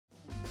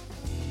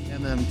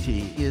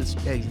MMT is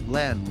a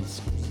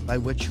lens by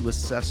which you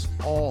assess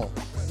all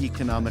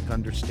economic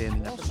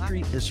understanding. Wall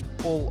Street is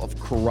full of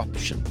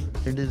corruption.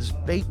 It is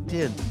baked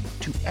in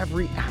to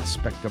every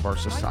aspect of our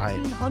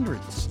society.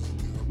 1900s,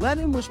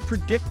 Lenin was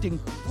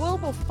predicting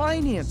global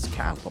finance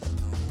capital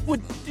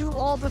would do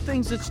all the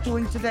things it's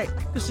doing today.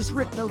 This is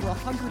written over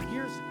 100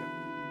 years ago.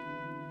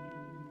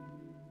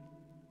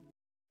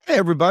 Hey,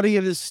 everybody,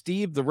 it is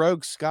Steve, the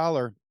Rogue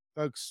Scholar.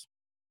 Folks,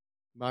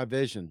 my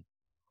vision,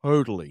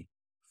 totally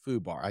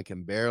foobar. I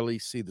can barely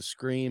see the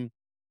screen.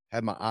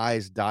 Had my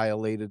eyes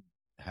dilated.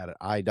 Had an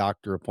eye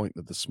doctor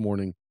appointment this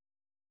morning.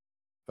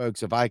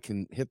 Folks, if I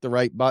can hit the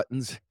right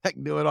buttons, I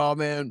can do it all,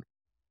 man.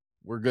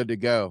 We're good to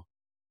go.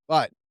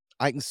 But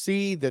I can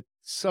see that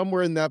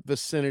somewhere in that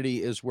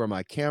vicinity is where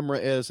my camera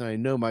is, and I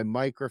know my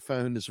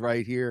microphone is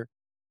right here.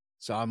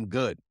 So I'm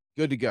good.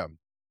 Good to go.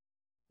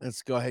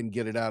 Let's go ahead and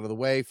get it out of the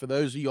way. For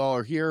those of y'all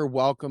are here,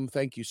 welcome.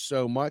 Thank you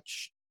so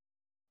much.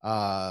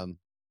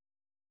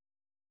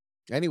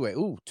 Anyway,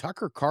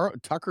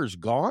 Tucker's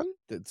gone?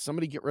 Did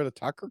somebody get rid of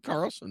Tucker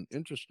Carlson?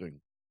 Interesting.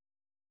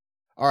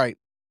 All right.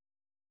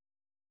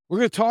 We're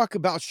going to talk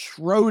about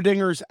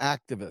Schrödinger's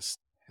activist.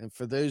 And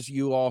for those of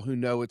you all who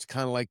know, it's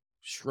kind of like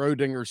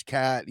Schrödinger's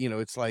cat. You know,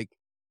 it's like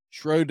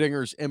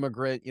Schrödinger's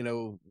immigrant. You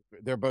know,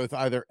 they're both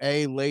either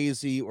A,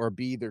 lazy, or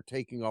B, they're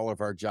taking all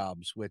of our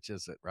jobs. Which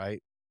is it,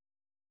 right?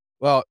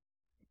 Well,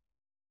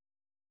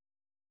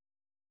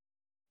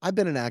 I've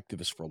been an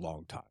activist for a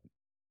long time.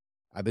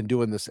 I've been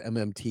doing this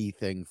MMT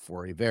thing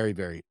for a very,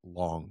 very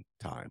long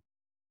time.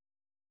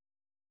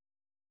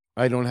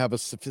 I don't have a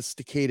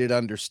sophisticated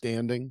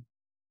understanding.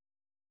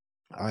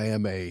 I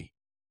am a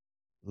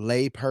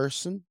lay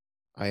person.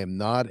 I am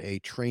not a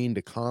trained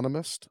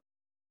economist.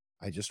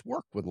 I just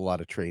work with a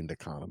lot of trained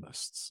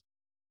economists.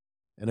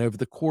 And over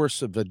the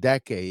course of a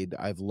decade,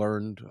 I've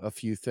learned a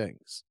few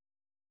things.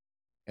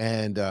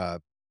 And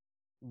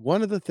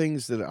one of the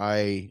things that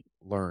I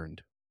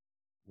learned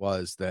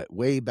was that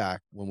way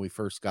back when we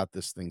first got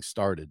this thing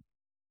started,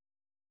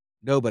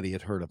 nobody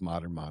had heard of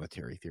modern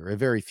monetary theory.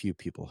 Very few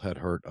people had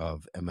heard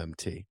of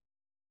MMT.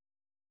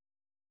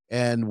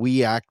 And we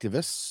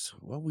activists,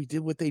 well, we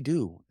did what they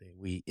do.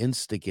 We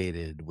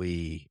instigated,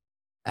 we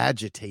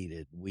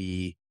agitated,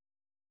 we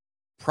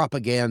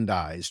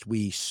propagandized,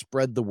 we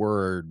spread the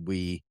word,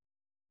 we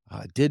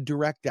did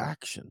direct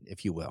action,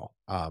 if you will,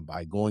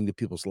 by going to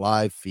people's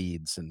live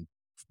feeds and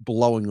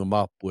blowing them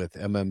up with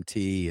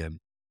MMT, and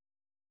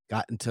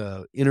got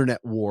into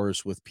internet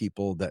wars with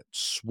people that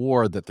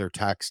swore that their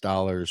tax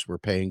dollars were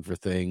paying for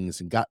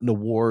things, and got into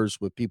wars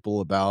with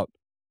people about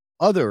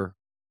other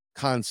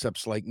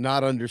concepts like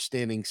not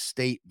understanding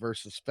state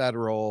versus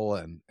federal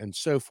and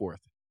so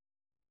forth.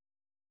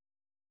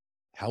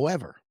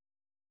 However,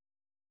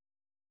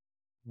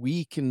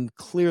 we can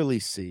clearly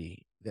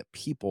see that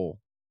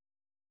people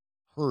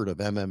heard of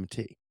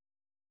MMT.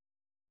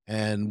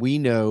 And we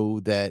know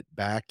that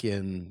back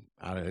in,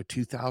 I don't know,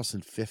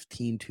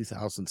 2015,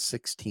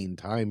 2016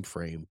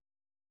 timeframe,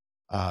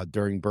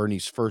 during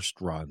Bernie's first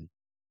run,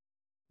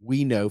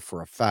 we know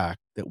for a fact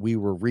that we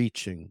were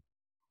reaching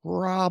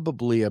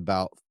probably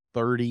about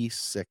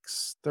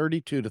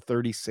 32 to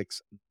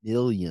 36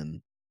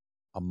 million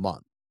a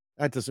month.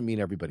 That doesn't mean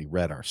everybody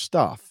read our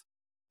stuff.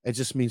 It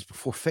just means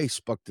before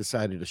Facebook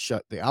decided to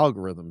shut the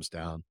algorithms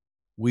down,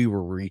 we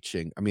were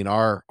reaching, I mean,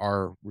 our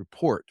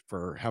report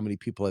for how many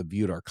people had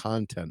viewed our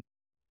content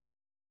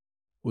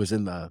was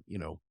in the,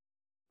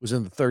 was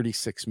in the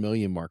 36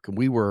 million mark. And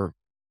we were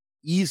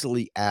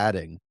easily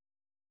adding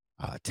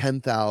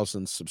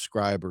 10,000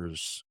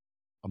 subscribers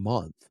a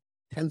month,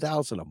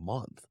 10,000 a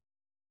month.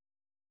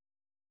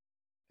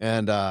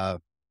 And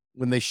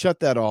when they shut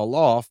that all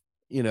off,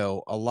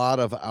 a lot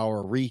of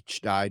our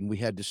reach died, and we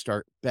had to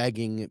start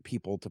begging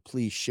people to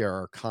please share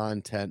our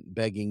content,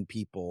 begging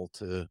people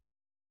to,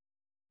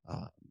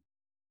 uh,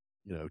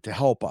 to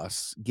help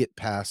us get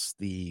past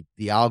the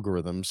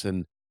algorithms.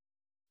 And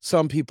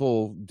some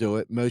people do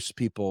it. Most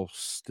people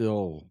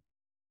still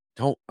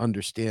don't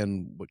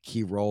understand what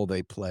key role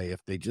they play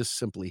if they just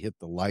simply hit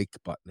the like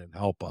button and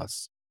help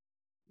us.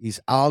 These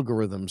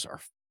algorithms are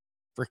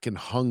freaking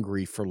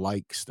hungry for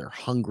likes. They're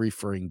hungry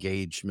for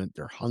engagement.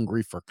 They're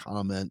hungry for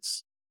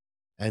comments.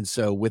 And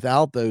so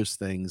without those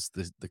things,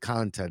 the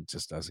content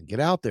just doesn't get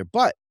out there.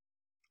 But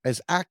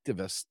as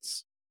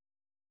activists,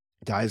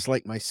 guys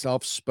like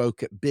myself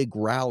spoke at big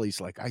rallies.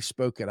 Like I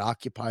spoke at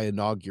Occupy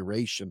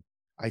Inauguration.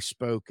 I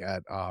spoke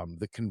at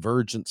the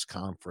Convergence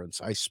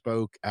Conference. I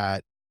spoke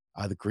at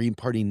the Green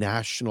Party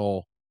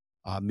National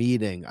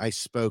meeting. I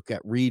spoke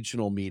at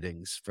regional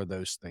meetings for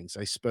those things.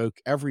 I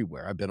spoke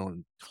everywhere. I've been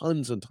on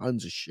tons and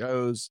tons of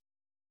shows.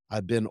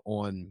 I've been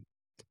on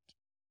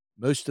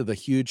most of the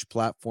huge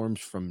platforms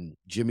from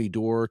Jimmy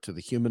Dore to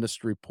the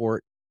Humanist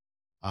Report.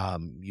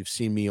 You've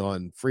seen me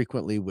on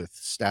frequently with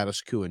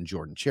Status Quo and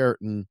Jordan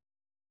Chariton.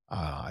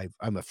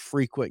 I'm a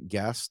frequent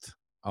guest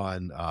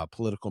on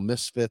Political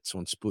Misfits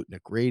on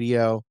Sputnik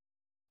Radio.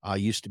 I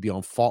used to be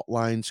on Fault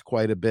Lines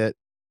quite a bit,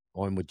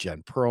 on with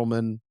Jen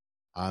Perlman.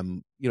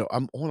 I'm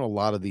on a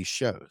lot of these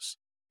shows.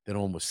 been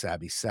on with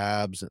Savvy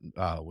Sabs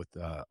and, with,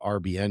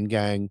 RBN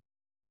Gang,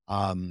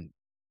 um,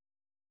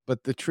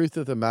 but the truth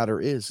of the matter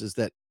is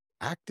that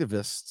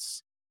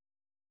activists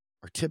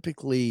are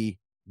typically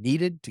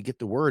needed to get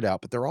the word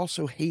out, but they're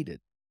also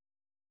hated.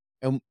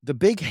 And the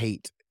big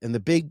hate and the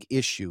big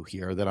issue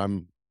here that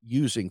I'm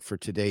using for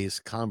today's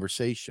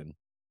conversation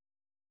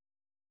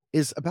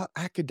is about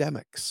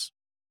academics.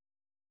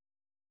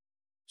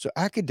 So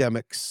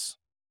academics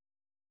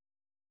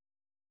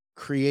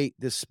create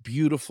this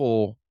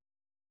beautiful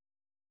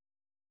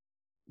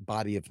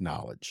body of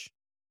knowledge.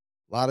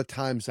 A lot of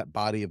times that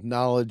body of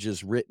knowledge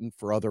is written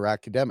for other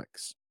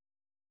academics,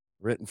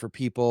 written for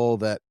people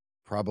that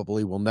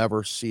probably will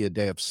never see a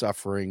day of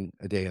suffering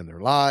a day in their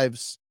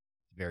lives.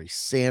 Very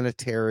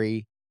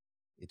sanitary,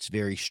 it's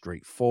very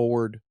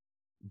straightforward,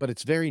 but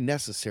it's very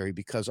necessary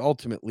because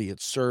ultimately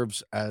it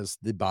serves as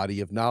the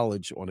body of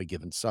knowledge on a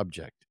given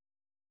subject.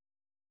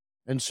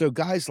 And so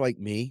guys like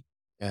me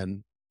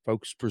and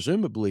folks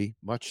presumably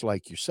much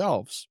like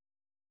yourselves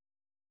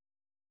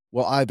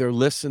will either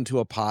listen to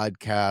a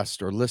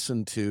podcast or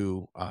listen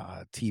to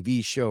a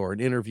TV show or an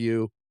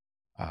interview.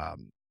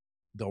 Um,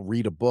 they'll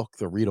read a book,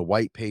 they'll read a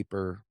white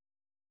paper,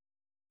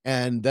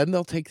 and then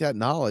they'll take that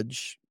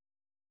knowledge,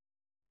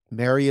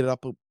 marry it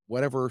up with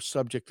whatever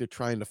subject they're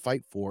trying to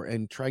fight for,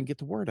 and try and get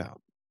the word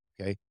out.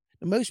 Okay.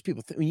 And most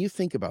people, when you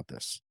think about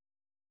this,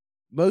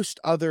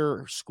 most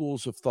other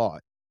schools of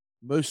thought,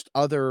 most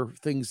other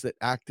things that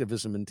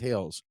activism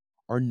entails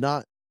are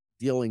not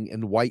dealing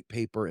in white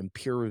paper and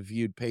peer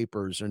reviewed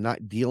papers, are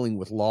not dealing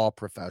with law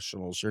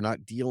professionals, are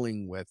not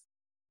dealing with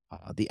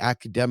the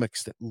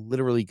academics that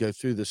literally go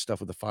through this stuff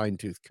with a fine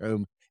tooth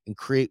comb and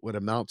create what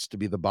amounts to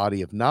be the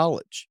body of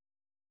knowledge.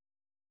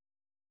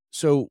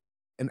 So,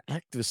 an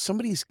activist,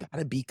 somebody's got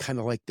to be kind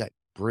of like that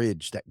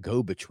bridge, that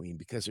go between,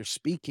 because they're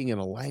speaking in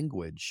a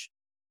language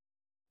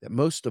that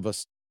most of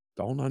us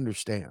don't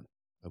understand.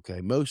 Okay.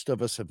 Most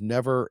of us have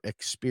never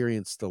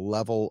experienced the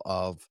level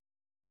of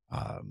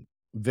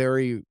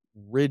very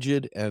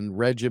rigid and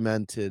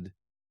regimented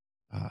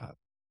uh,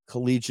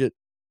 collegiate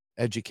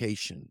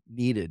education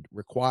needed,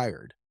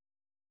 required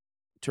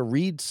to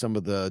read some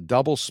of the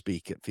double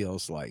speak, it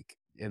feels like,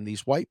 in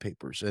these white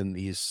papers and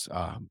these,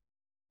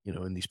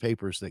 in these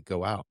papers that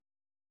go out.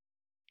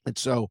 And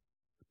so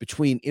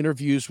between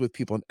interviews with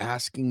people and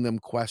asking them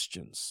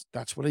questions,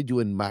 that's what I do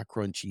in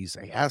Macro and Cheese.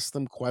 I ask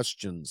them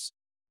questions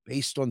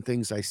based on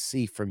things I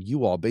see from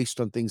you all, based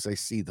on things I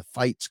see, the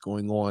fights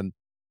going on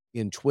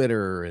in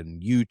Twitter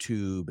and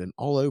YouTube and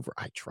all over.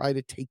 I try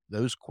to take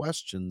those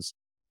questions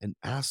and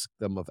ask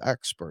them of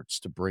experts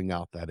to bring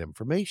out that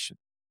information.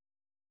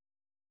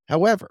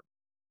 However,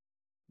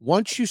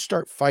 once you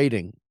start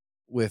fighting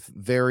with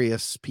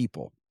various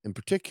people, in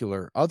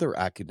particular other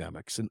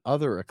academics and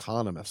other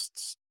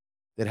economists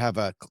that have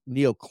a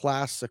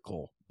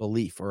neoclassical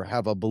belief or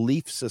have a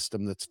belief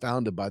system that's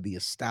founded by the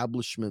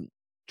establishment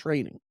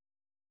training,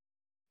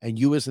 and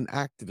you as an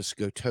activist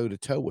go toe to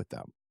toe with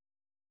them,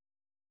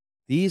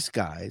 these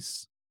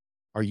guys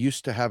are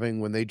used to having,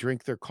 when they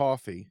drink their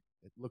coffee,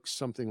 it looks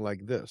something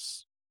like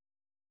this.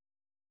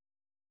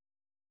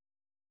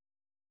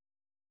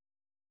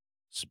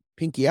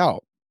 Pinky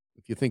out.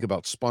 If you think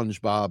about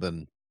SpongeBob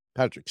and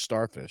Patrick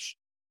Starfish.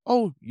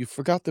 Oh, you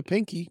forgot the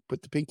pinky.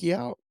 Put the pinky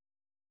out.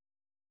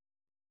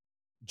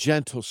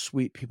 Gentle,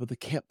 sweet people that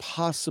can't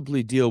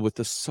possibly deal with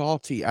the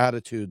salty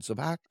attitudes of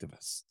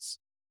activists.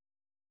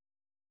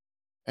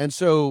 And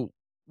so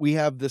we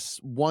have this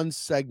one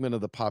segment of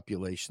the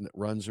population that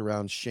runs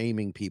around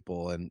shaming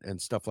people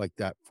and stuff like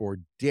that for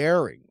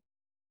daring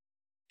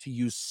to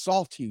use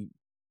salty,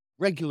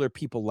 regular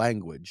people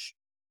language.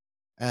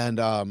 And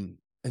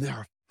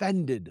they're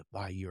offended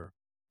by your,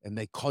 and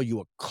they call you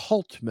a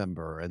cult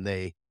member, and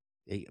they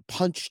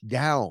punch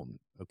down,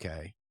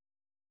 okay?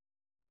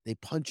 They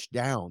punch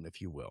down, if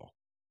you will,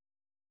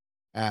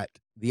 at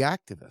the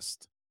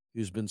activist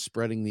who's been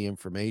spreading the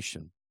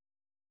information.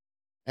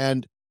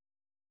 And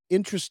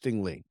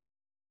interestingly,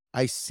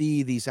 I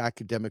see these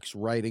academics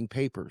writing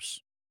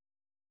papers.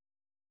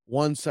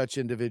 One such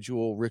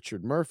individual,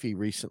 Richard Murphy,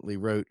 recently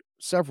wrote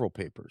several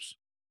papers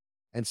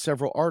and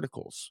several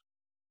articles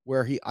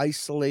where he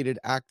isolated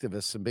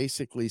activists and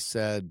basically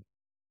said,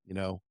 you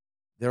know,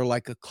 they're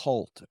like a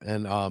cult.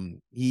 And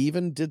he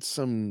even did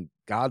some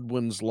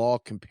Godwin's law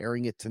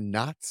comparing it to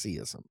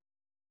Nazism.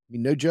 I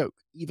mean, no joke,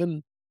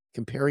 even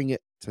comparing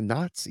it to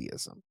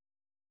Nazism.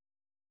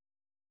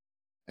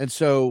 And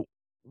so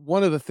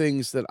one of the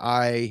things that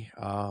I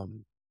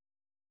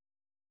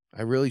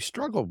really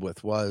struggled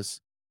with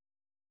was,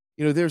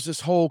 there's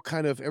this whole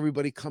kind of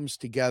everybody comes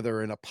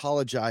together and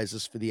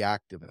apologizes for the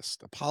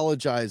activist,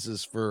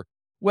 apologizes for,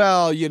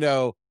 well,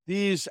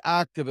 these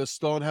activists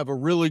don't have a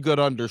really good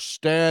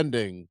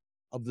understanding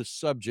of the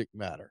subject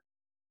matter,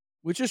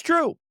 which is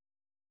true.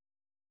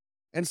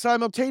 And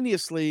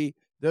simultaneously,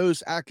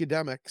 those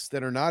academics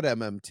that are not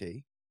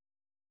MMT,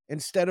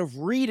 instead of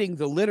reading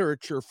the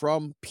literature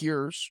from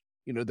peers,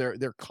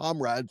 their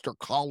comrades, their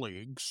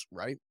colleagues,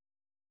 right?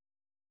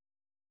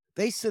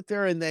 They sit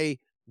there and they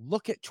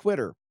look at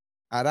Twitter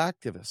at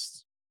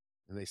activists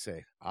and they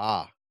say,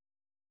 ah,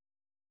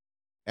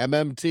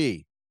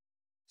 MMT.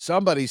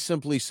 Somebody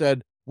simply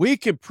said, "We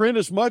can print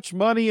as much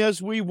money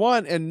as we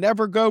want and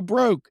never go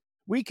broke.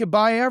 We can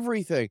buy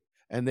everything."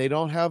 And they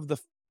don't have the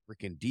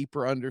freaking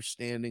deeper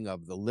understanding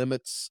of the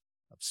limits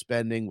of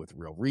spending with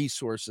real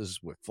resources,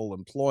 with full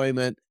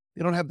employment.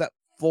 They don't have that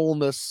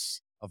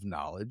fullness of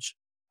knowledge.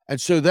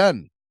 And so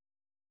then,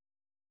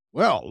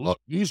 well, look,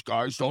 these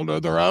guys don't know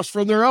their ass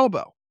from their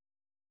elbow.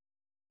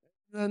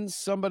 Then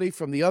somebody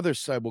from the other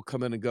side will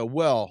come in and go,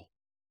 well,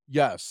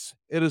 yes,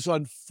 it is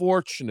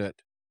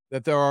unfortunate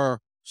that there are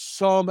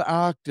some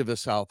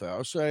activists out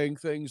there saying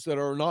things that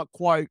are not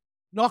quite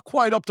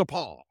up to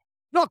par.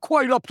 Not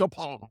quite up to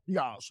par.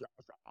 Yes, yes,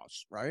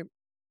 yes, right?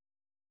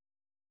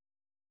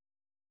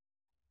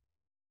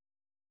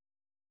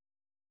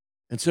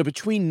 And so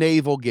between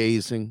navel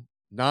gazing,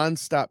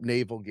 nonstop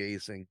navel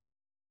gazing,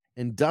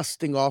 and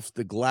dusting off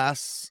the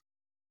glass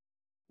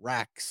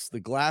racks,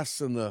 the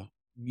glass in the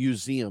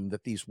museum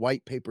that these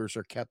white papers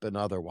are kept in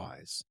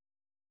otherwise,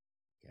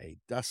 okay,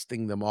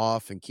 dusting them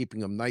off and keeping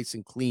them nice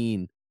and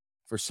clean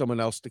for someone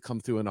else to come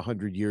through in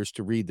 100 years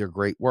to read their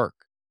great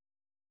work.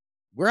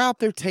 We're out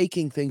there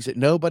taking things that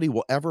nobody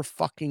will ever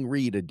fucking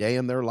read a day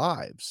in their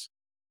lives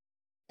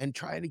and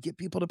trying to get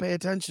people to pay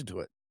attention to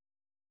it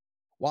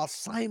while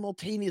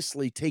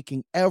simultaneously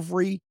taking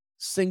every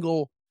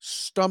single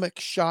stomach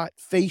shot,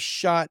 face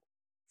shot,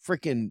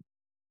 freaking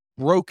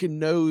broken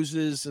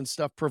noses and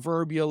stuff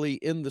proverbially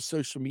in the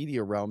social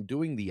media realm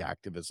doing the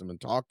activism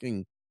and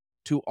talking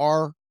to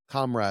our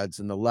comrades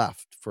in the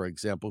left, for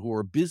example, who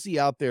are busy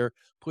out there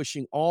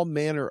pushing all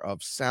manner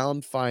of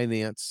sound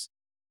finance,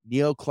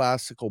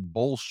 neoclassical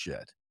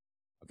bullshit.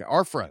 Okay,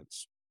 our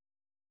friends,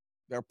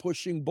 they're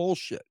pushing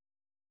bullshit.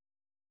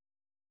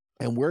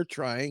 And we're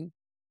trying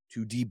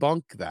to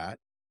debunk that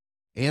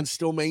and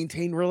still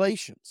maintain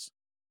relations.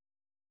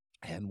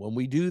 And when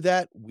we do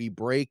that, we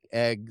break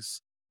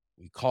eggs,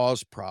 we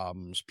cause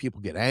problems,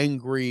 people get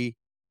angry,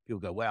 people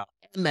go, well,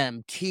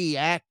 MMT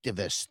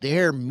activists,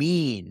 they're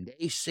mean.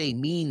 They say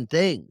mean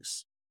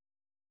things.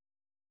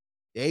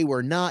 They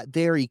were not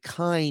very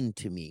kind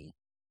to me.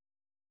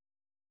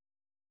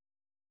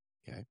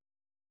 Okay.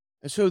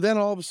 And so then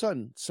all of a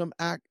sudden, some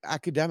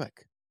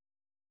academic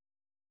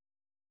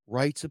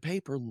writes a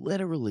paper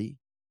literally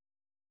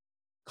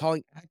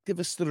calling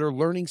activists that are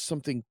learning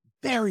something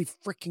very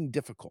freaking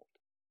difficult.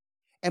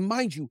 And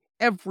mind you,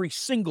 every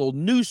single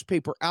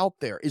newspaper out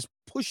there is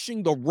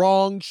pushing the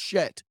wrong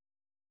shit.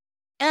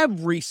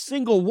 Every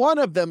single one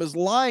of them is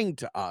lying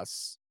to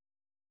us.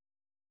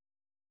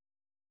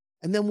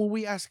 And then when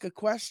we ask a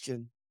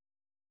question,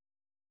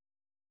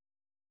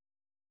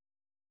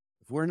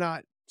 if we're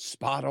not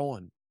spot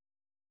on,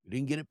 we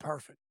didn't get it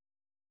perfect.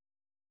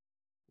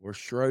 We're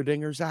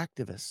Schrödinger's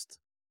activists.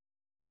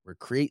 We're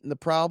creating the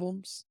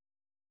problems,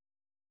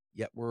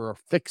 yet we're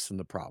fixing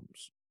the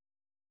problems.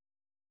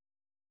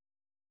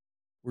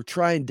 We're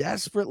trying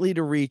desperately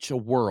to reach a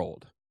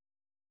world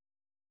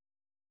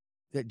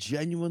that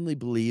genuinely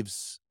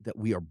believes that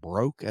we are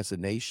broke as a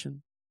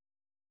nation,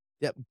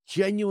 that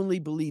genuinely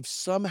believes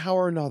somehow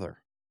or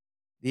another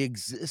the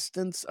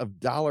existence of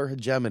dollar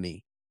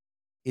hegemony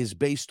is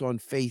based on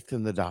faith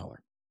in the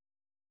dollar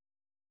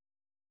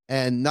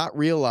and not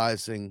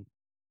realizing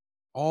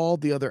all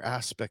the other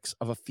aspects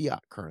of a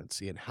fiat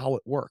currency and how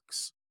it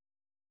works.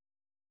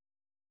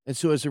 And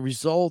so, as a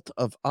result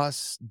of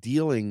us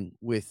dealing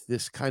with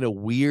this kind of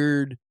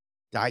weird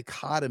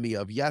dichotomy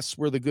of, yes,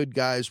 we're the good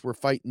guys, we're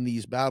fighting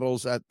these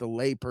battles at the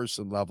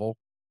layperson level,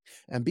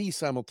 and B,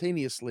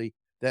 simultaneously,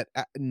 that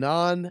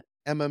non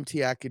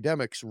MMT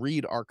academics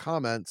read our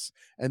comments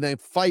and then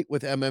fight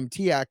with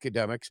MMT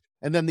academics.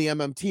 And then the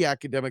MMT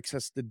academics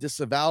has to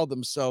disavow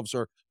themselves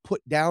or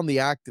put down the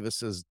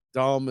activists as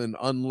dumb and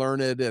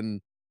unlearned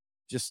and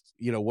just,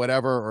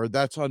 whatever, or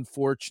that's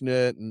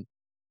unfortunate. And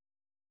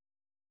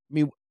I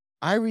mean,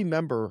 I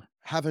remember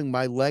having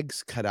my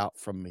legs cut out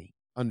from me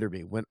under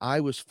me when I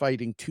was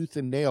fighting tooth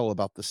and nail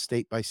about the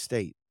state by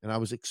state. And I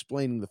was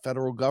explaining the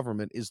federal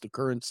government is the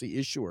currency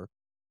issuer,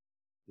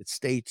 that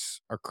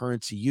states are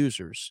currency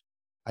users.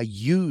 I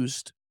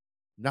used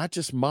not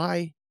just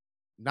my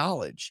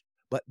knowledge,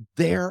 but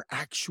their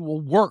actual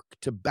work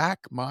to back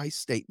my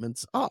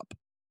statements up.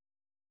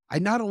 I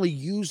not only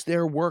used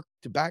their work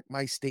to back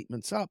my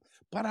statements up,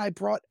 but I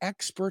brought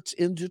experts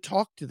in to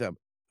talk to them.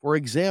 For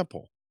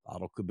example,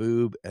 Otto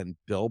Kaboob and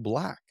Bill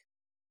Black.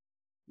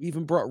 We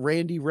even brought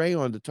Randy Ray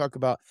on to talk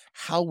about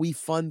how we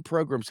fund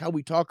programs, how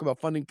we talk about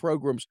funding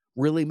programs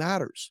really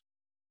matters.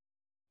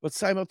 But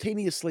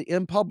simultaneously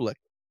in public,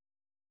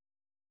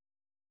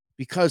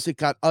 because it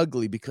got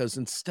ugly, because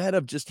instead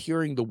of just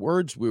hearing the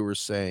words we were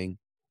saying,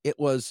 it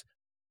was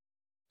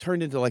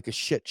turned into like a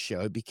shit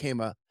show. It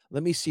became a,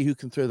 let me see who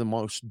can throw the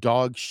most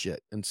dog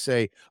shit and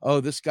say,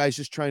 oh, this guy's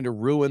just trying to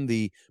ruin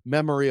the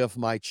memory of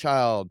my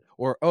child,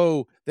 or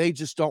oh, they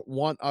just don't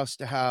want us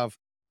to have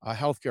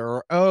healthcare,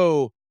 or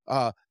oh,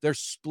 they're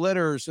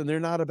splitters and they're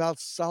not about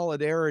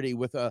solidarity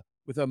with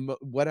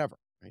whatever.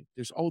 Right?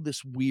 There's all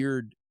this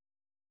weird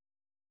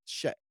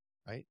shit,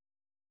 right?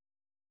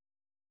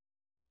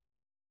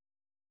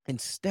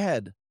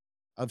 Instead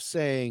of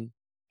saying,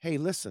 hey,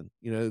 listen,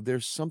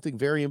 there's something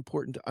very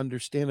important to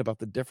understand about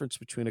the difference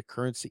between a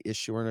currency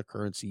issuer and a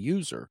currency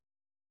user.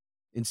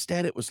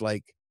 Instead, it was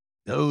like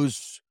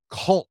those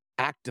cult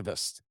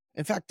activists.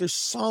 In fact, there's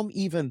some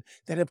even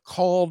that have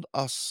called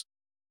us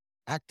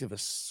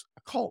activists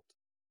a cult.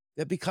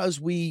 That because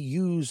we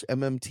use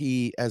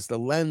MMT as the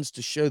lens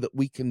to show that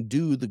we can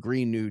do the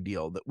Green New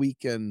Deal,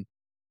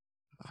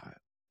 uh,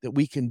 that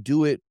we can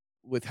do it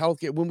with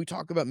healthcare. When we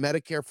talk about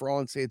Medicare for all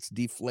and say it's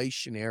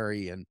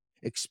deflationary and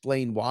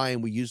explain why,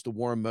 and we use the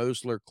Warren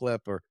Mosler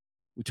clip, or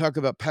we talk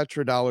about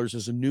petrodollars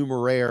as a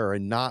numeraire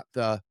and not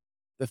the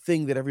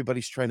thing that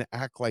everybody's trying to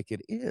act like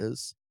it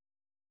is.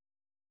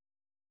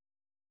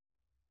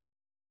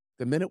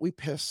 The minute we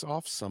piss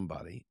off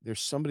somebody, there's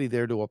somebody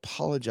there to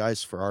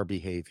apologize for our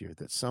behavior,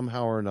 that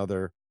somehow or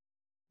another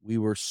we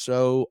were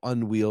so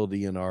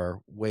unwieldy in our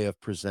way of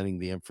presenting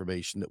the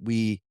information that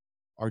we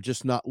are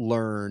just not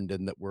learned,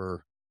 and that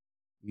we're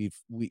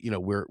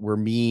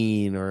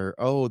mean, or,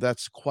 oh,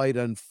 that's quite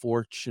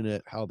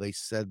unfortunate how they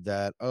said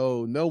that,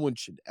 oh, no one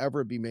should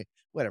ever be made,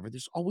 whatever.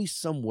 There's always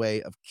some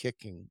way of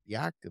kicking the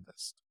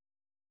activist,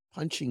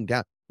 punching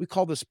down. We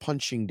call this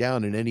punching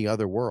down in any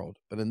other world,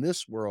 but in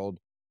this world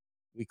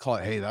we call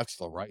it, hey, that's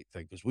the right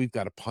thing, because we've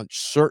got to punch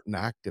certain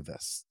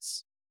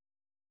activists.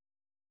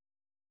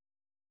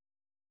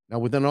 Now,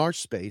 within our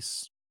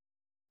space,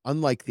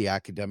 unlike the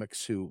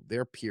academics who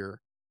their peer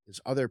is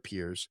other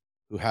peers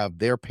who have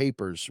their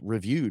papers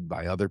reviewed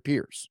by other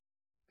peers,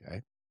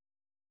 okay?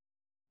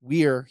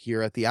 We're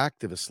here at the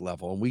activist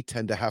level, and we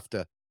tend to have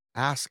to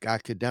ask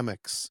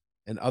academics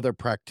and other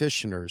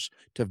practitioners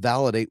to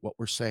validate what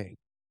we're saying.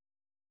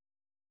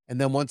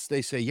 And then once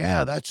they say,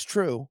 "Yeah, that's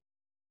true,"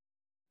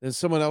 then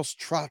someone else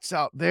trots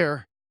out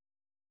their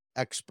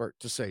expert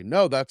to say,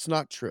 "No, that's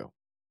not true."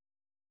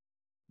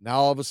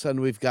 Now all of a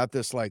sudden we've got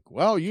this like,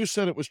 "Well, you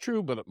said it was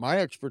true, but my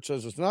expert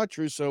says it's not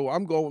true, so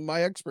I'm going with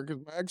my expert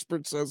because my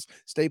expert says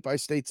state by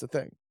state's a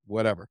thing."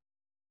 Whatever.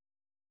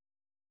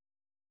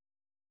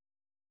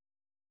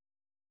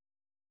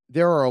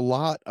 There are a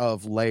lot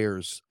of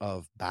layers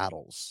of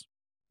battles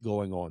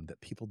going on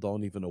that people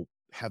don't even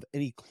have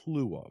any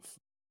clue of,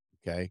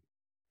 okay,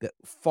 that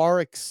far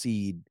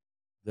exceed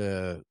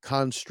the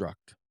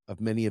construct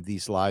of many of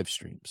these live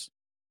streams.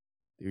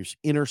 There's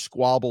inner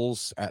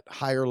squabbles at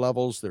higher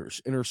levels,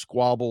 there's inner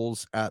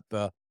squabbles at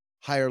the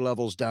higher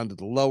levels down to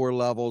the lower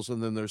levels,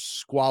 and then there's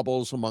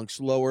squabbles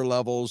amongst lower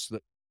levels,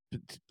 that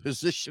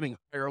positioning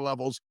higher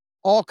levels,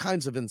 all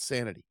kinds of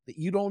insanity that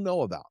you don't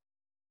know about.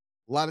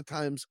 A lot of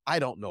times I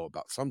don't know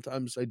about.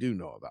 Sometimes I do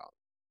know about.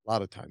 A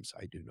lot of times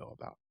I do know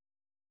about.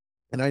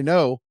 And I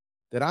know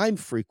that I'm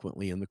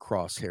frequently in the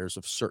crosshairs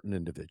of certain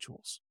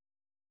individuals.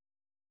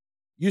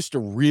 Used to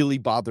really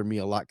bother me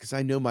a lot because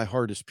I know my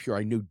heart is pure.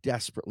 I know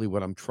desperately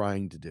what I'm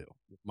trying to do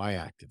with my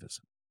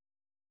activism.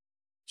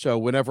 So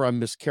whenever I'm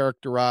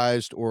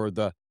mischaracterized, or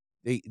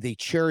they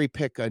cherry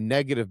pick a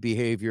negative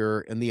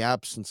behavior in the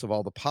absence of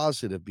all the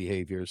positive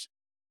behaviors,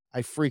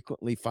 I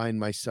frequently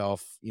find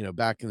myself,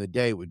 back in the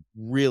day, would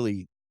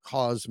really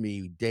cause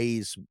me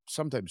days,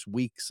 sometimes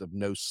weeks of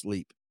no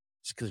sleep,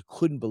 just because I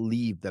couldn't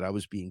believe that I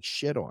was being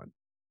shit on.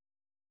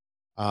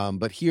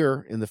 But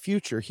here in the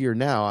future, here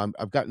now,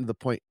 I've gotten to the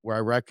point where I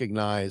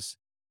recognize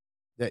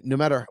that no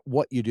matter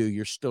what you do,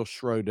 you're still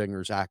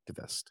Schrodinger's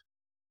activist.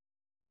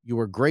 You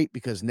were great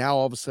because now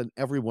all of a sudden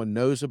everyone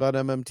knows about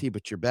MMT,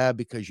 but you're bad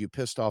because you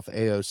pissed off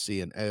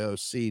AOC, and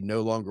AOC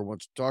no longer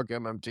wants to talk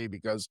MMT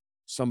because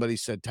somebody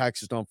said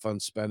taxes don't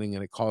fund spending,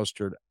 and it caused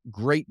her a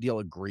great deal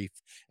of grief.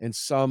 And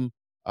some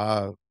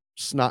uh,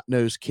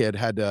 snot-nosed kid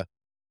had to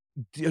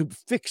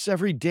fix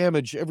every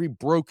damage, every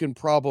broken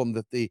problem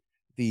that the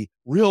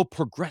real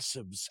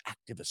progressives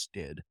activists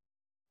did.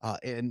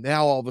 And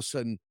now all of a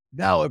sudden,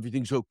 now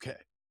everything's okay.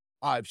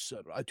 I've said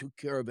it. I took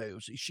care of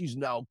AOC. She's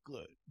now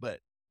good. But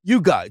you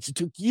guys, it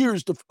took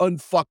years to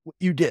unfuck what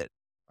you did,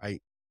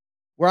 right?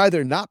 We're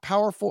either not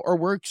powerful or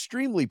we're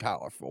extremely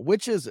powerful.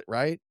 Which is it,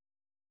 right?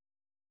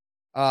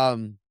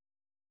 Um,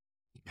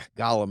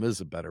 Gollum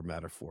is a better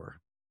metaphor.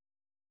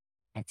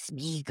 It's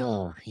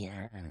Meagle,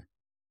 yeah.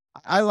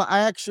 I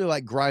actually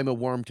like Grime of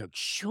Wormtongue.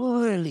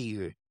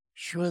 Surely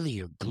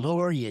you're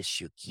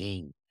glorious, you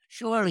king.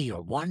 Surely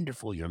you're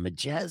wonderful, you're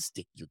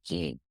majestic, you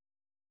king.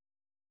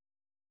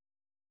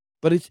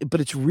 But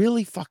it's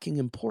really fucking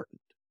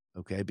important,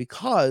 okay?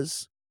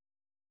 Because,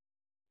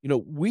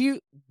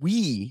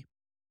 we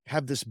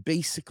have this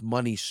basic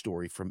money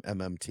story from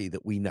MMT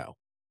that we know.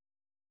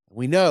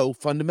 We know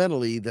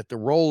fundamentally that the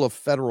role of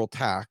federal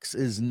tax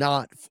is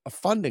not a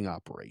funding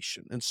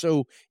operation. And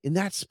so in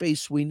that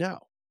space, we know,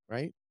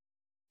 right?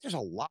 There's a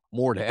lot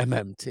more to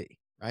MMT,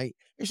 right?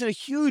 There's a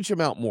huge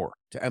amount more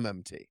to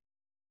MMT.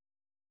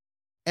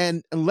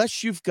 And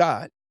unless you've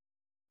got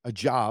a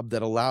job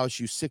that allows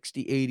you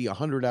 60, 80,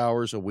 100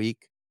 hours a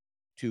week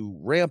to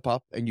ramp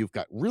up, and you've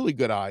got really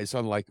good eyes,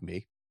 unlike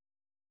me,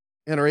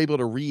 and are able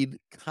to read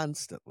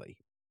constantly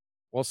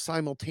while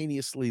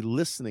simultaneously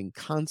listening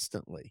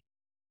constantly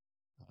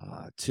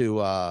to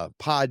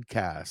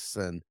podcasts,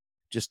 and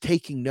just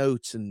taking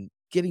notes and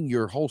getting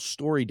your whole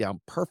story down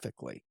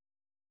perfectly.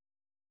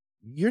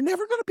 you're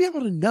never going to be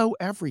able to know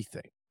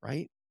everything,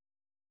 right?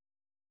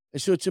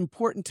 And so it's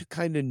important to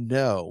kind of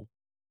know.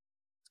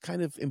 It's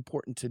kind of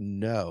important to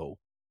know.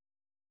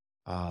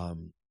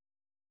 Um,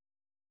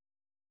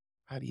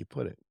 how do you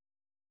put it?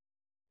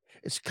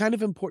 It's kind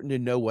of important to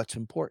know what's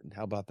important.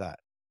 How about that?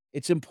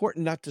 It's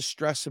important not to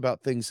stress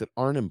about things that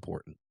aren't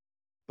important,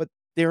 but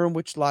therein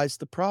which lies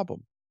the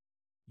problem.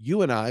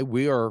 You and I,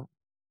 we are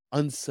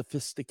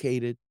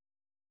unsophisticated.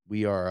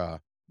 We are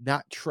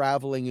not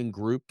traveling in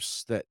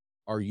groups that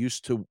are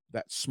used to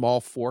that small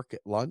fork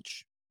at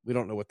lunch. We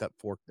don't know what that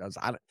fork does.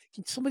 I don't,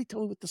 can somebody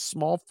tell me what the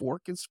small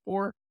fork is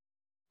for?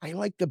 I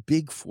like the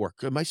big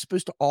fork. Am I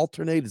supposed to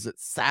alternate? Is it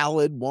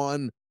salad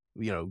one,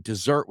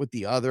 dessert with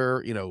the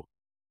other? You know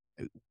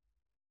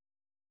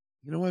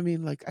what I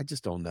mean? Like, I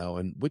just don't know.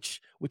 And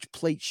which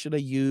plate should I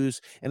use?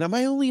 And am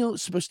I only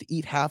supposed to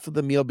eat half of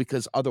the meal?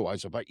 Because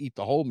otherwise, if I eat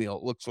the whole meal,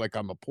 it looks like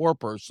I'm a poor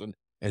person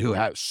and who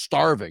has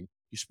starving.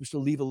 You're supposed to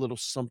leave a little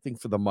something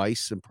for the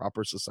mice in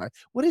proper society.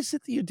 What is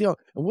it that you do?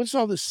 And what's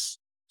all this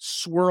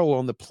swirl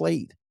on the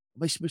plate?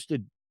 Am I supposed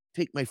to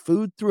take my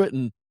food through it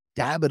and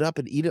dab it up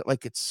and eat it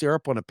like it's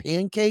syrup on a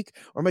pancake?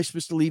 Or am I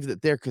supposed to leave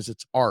it there because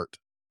it's art?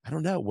 I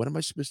don't know. What am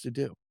I supposed to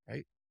do?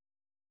 Right.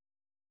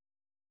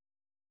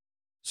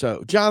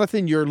 So,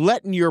 Jonathan, you're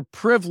letting your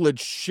privilege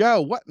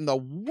show. What in the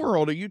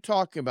world are you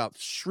talking about?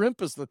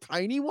 Shrimp is the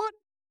tiny one?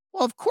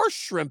 Well, of course,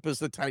 shrimp is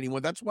the tiny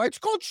one. That's why it's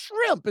called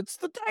shrimp. It's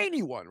the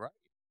tiny one, right?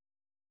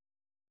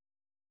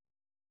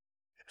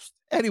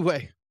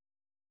 Anyway,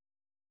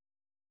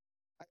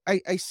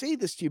 I say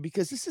this to you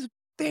because this is a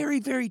very,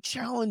 very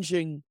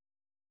challenging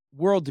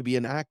world to be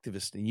an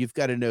activist in. You've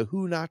got to know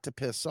who not to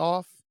piss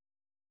off.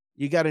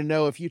 You got to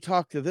know if you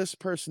talk to this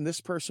person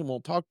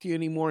won't talk to you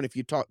anymore. And if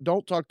you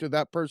don't talk to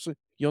that person,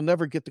 you'll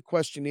never get the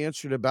question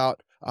answered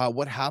about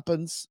what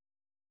happens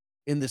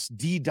in this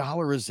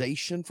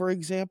de-dollarization, for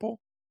example.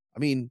 I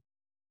mean,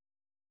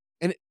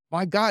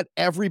 my God,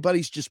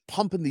 everybody's just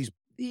pumping these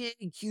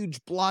big,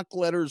 huge block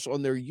letters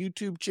on their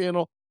YouTube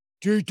channel.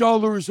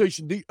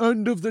 De-dollarization, the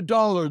end of the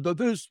dollar, the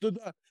this, the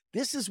that.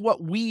 This is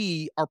what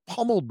we are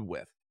pummeled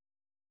with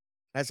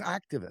as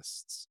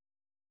activists.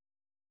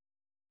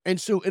 And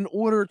so in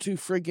order to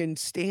friggin'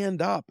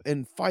 stand up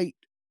and fight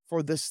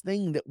for this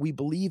thing that we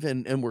believe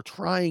in and we're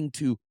trying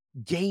to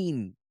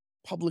gain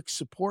public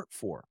support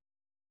for,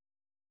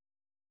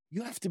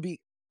 you have to be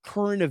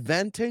current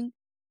eventing,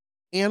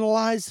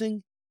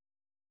 analyzing,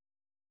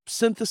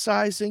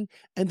 synthesizing,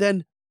 and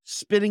then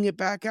spitting it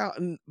back out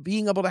and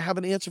being able to have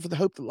an answer for the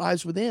hope that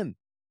lies within.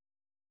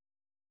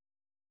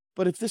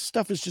 But if this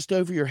stuff is just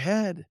over your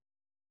head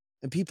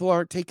and people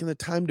aren't taking the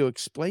time to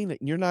explain it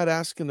and you're not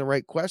asking the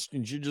right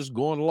questions, you're just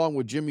going along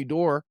with Jimmy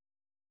Dore.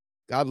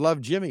 God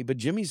love Jimmy, but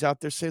Jimmy's out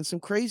there saying some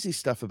crazy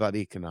stuff about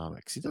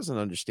economics. He doesn't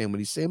understand what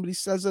he's saying, but he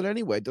says it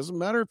anyway. It doesn't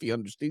matter if he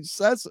understands, he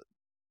says it.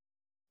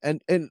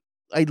 And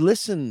I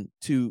listen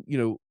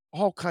to,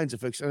 all kinds of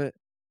folks. And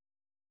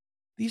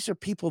these are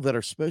people that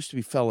are supposed to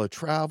be fellow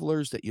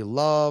travelers that you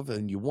love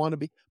and you wanna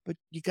be, but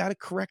you gotta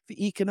correct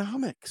the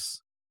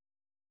economics.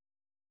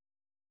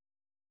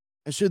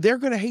 And so they're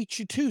gonna hate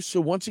you too.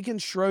 So once again,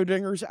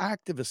 Schrödinger's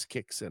activist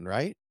kicks in,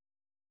 right?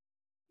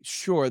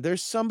 Sure,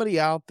 there's somebody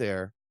out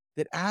there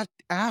that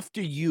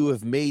after you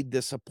have made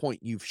this a point,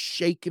 you've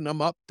shaken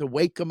them up to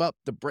wake them up,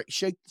 to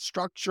shake the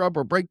structure up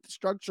or break the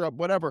structure up,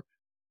 whatever.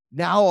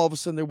 Now all of a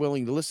sudden they're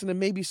willing to listen, and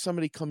maybe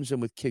somebody comes in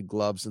with kid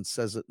gloves and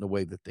says it in a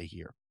way that they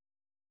hear.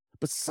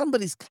 But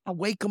somebody's gotta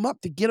wake them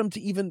up to get them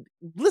to even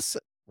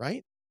listen,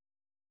 right?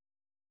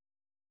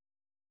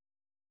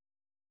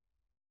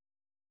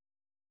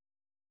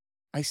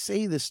 I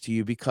say this to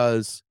you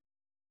because,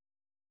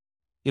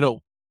 you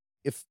know,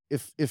 if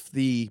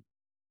the,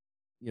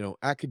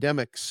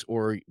 academics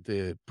or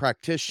the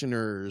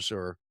practitioners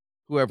or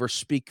whoever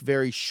speak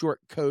very short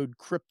code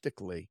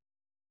cryptically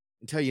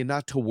and tell you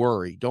not to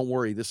worry, don't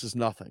worry, this is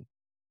nothing.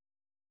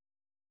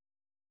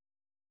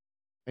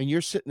 And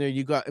you're sitting there,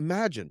 you got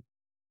imagine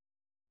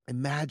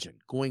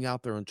going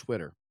out there on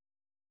Twitter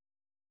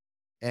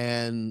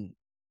and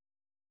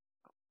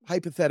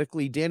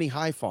hypothetically, Danny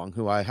Haifong,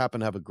 who I happen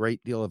to have a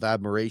great deal of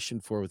admiration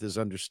for with his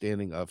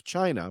understanding of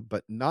China,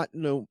 but not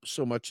know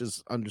so much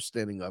as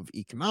understanding of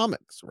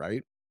economics,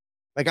 right?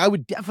 Like, I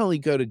would definitely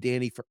go to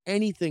Danny for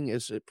anything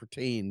as it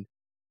pertained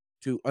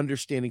to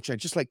understanding China,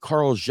 just like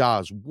Carl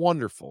Jha is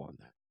wonderful on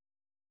that.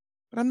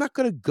 But I'm not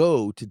gonna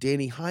go to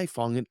Danny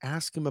Haifong and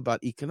ask him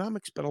about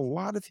economics, but a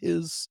lot of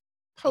his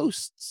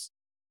posts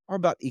are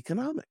about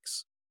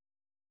economics.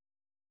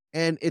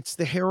 And it's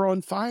the hair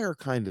on fire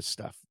kind of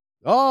stuff.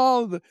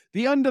 "Oh,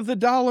 the end of the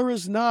dollar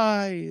is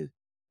nigh,"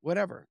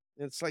 whatever.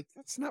 It's like,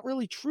 that's not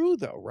really true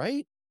though,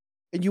 right?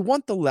 And you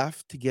want the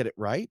left to get it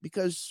right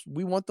because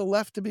we want the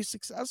left to be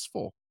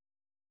successful.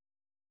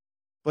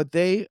 But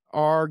they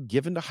are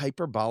given to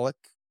hyperbolic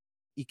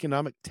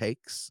economic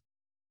takes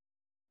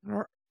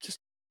and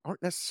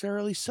aren't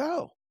necessarily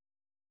so.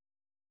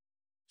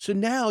 So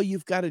now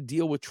you've got to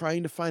deal with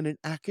trying to find an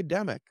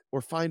academic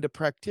or find a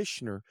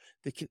practitioner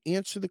that can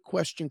answer the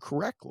question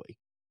correctly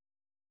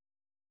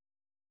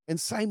and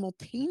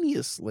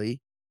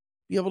simultaneously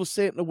be able to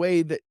say it in a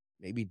way that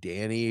maybe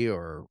Danny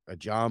or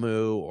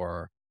Ajamu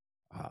or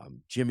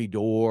Jimmy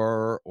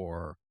Dore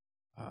or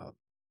uh,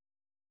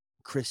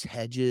 Chris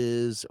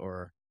Hedges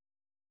or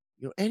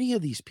any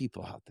of these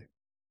people out there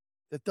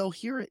that they'll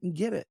hear it and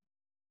get it.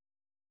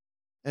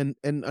 And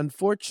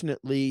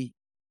unfortunately,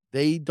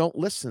 they don't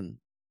listen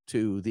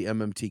to the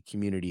MMT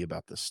community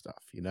about this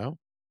stuff, you know?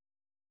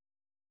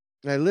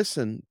 I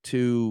listen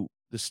to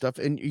the stuff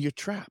and you're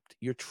trapped.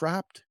 You're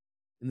trapped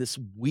in this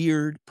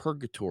weird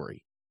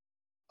purgatory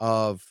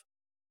of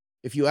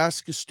if you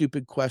ask a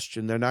stupid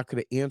question, they're not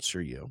going to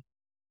answer you.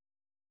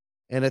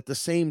 And at the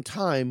same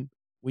time,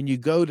 when you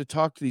go to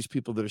talk to these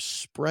people that are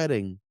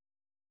spreading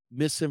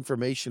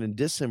misinformation and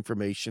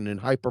disinformation in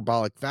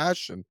hyperbolic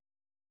fashion,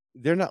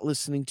 they're not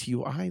listening to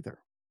you either.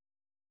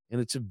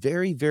 And it's a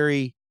very,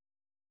 very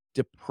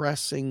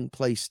depressing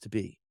place to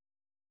be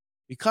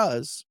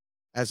because,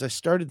 as I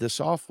started this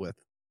off with,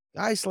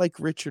 guys like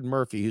Richard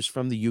Murphy, who's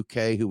from the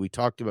UK, who we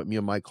talked about, me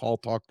and Mike Hall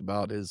talked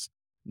about his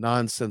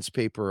nonsense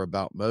paper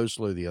about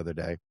Mosler the other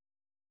day.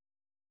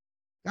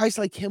 Guys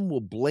like him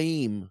will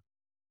blame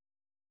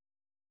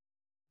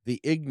the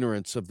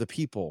ignorance of the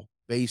people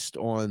based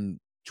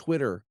on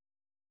Twitter,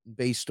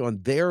 based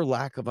on their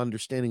lack of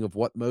understanding of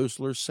what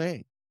Mosler's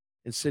saying.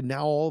 And so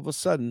now all of a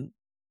sudden,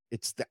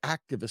 it's the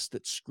activists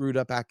that screwed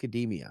up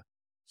academia.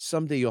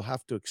 Someday you'll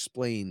have to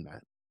explain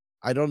that.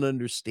 I don't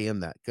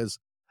understand that because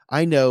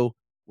I know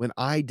when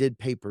I did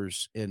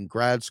papers in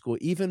grad school,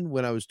 even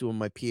when I was doing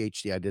my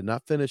PhD, I did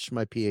not finish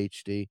my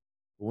PhD,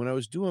 but when I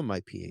was doing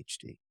my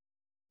PhD,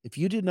 if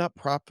you did not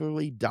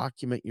properly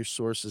document your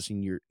sources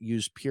and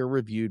use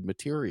peer-reviewed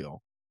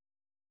material,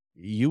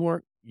 you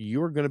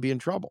were gonna be in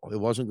trouble. It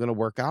wasn't gonna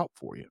work out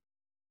for you.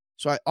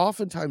 So I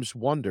oftentimes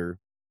wonder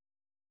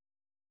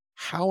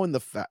how in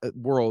the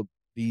world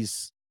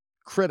these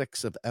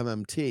critics of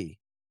MMT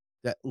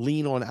that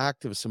lean on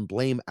activists and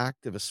blame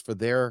activists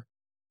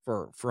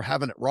for for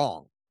having it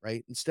wrong,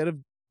 right? Instead of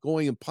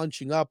going and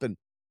punching up and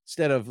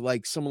instead of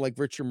like someone like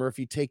Richard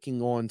Murphy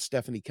taking on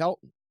Stephanie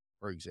Kelton,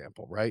 for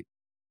example, right?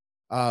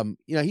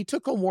 He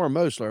took on Warren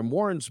Mosler, and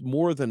Warren's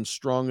more than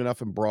strong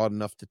enough and broad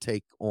enough to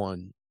take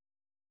on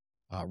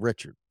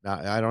Richard. Now,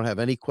 I don't have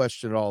any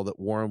question at all that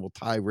Warren will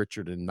tie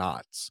Richard in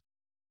knots.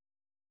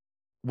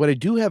 What I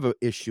do have an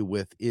issue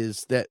with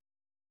is that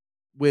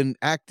when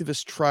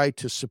activists try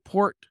to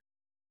support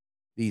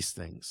these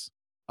things,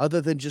 other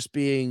than just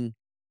being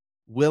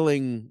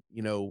willing,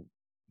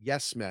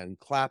 yes men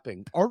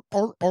clapping, art,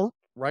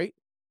 right?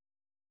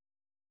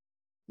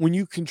 When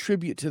you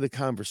contribute to the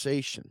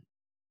conversation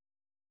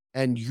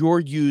and you're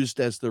used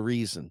as the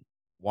reason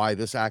why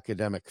this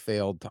academic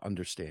failed to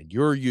understand,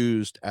 you're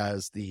used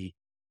as the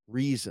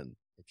reason,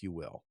 if you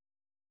will,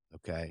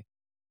 okay,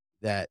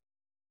 that,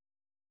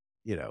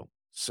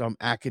 some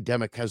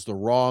academic has the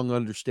wrong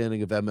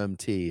understanding of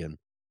MMT and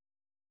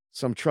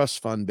some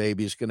trust fund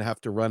baby is going to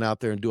have to run out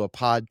there and do a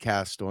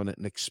podcast on it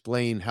and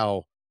explain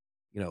how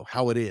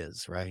it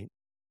is, right?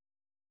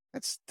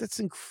 That's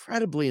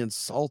incredibly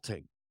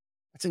insulting.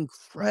 That's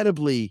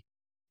incredibly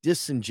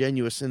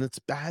disingenuous and it's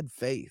bad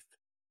faith.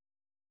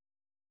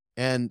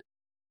 And,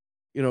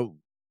 you know,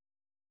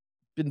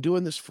 been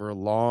doing this for a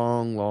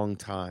long, long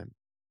time.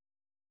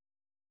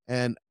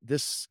 And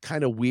this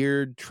kind of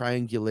weird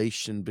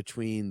triangulation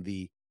between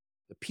the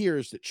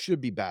peers that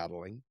should be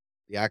battling,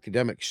 the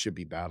academics should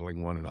be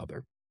battling one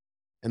another,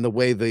 and the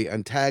way the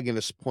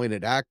antagonists point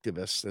at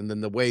activists, and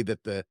then the way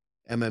that the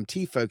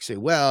MMT folks say,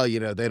 well,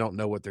 they don't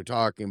know what they're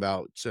talking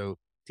about, so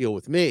deal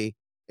with me.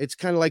 It's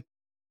kind of like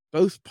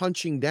both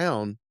punching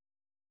down.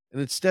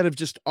 And instead of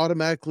just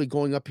automatically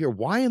going up here,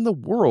 why in the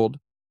world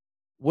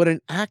would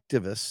an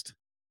activist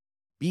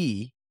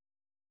be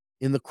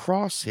in the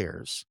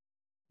crosshairs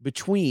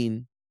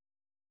between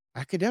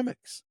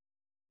academics?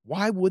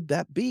 Why would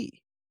that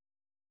be?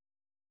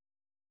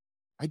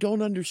 I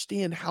don't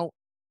understand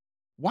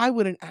why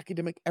would an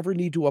academic ever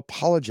need to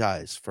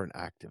apologize for an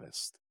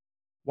activist?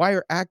 Why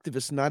are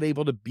activists not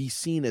able to be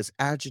seen as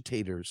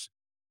agitators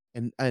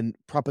and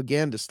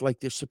propagandists like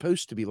they're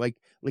supposed to be, like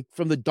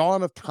from the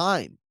dawn of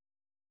time?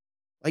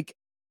 Like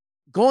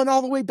going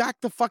all the way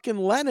back to fucking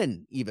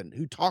Lenin even,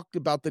 who talked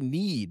about the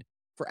need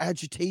for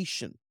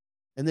agitation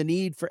and the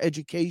need for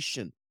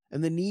education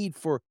and the need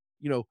for,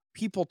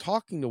 people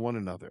talking to one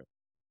another.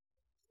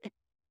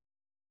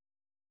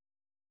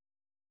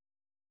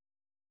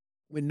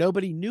 When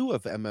nobody knew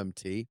of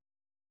MMT,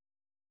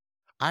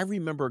 I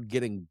remember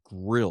getting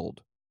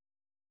grilled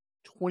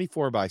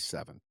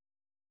 24/7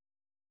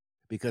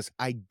 because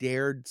I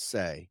dared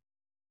say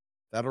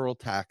federal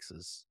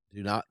taxes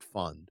do not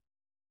fund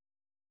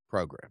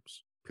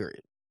programs,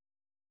 period.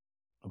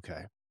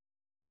 Okay.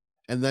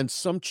 And then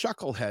some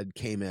chucklehead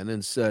came in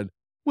and said,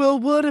 well,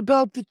 what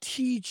about the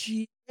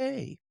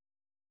TGA?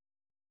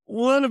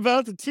 What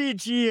about the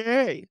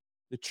TGA?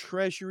 The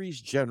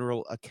Treasury's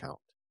General Account.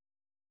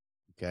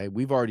 Okay.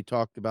 We've already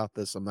talked about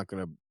this. I'm not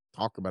going to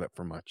talk about it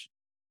for much.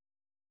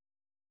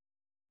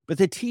 But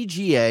the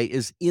TGA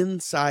is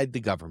inside the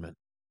government.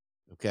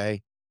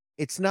 Okay.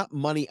 It's not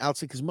money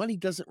outside because money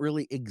doesn't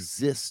really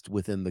exist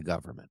within the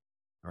government.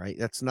 All right.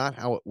 That's not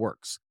how it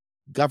works.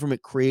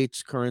 Government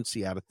creates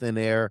currency out of thin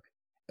air,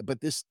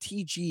 but this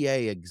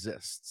TGA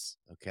exists.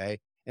 Okay.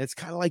 And it's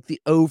kind of like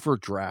the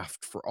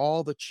overdraft for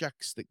all the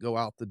checks that go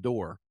out the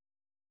door.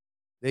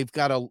 They've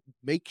got to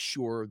make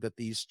sure that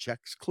these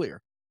checks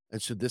clear.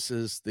 And so this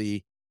is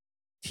the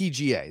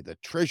TGA, the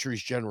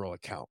Treasury's General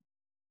Account.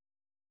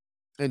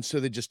 And so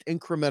they just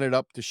increment it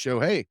up to show,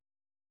 hey,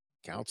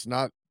 count's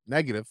not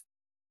negative.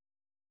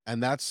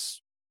 And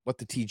that's what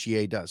the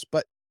TGA does.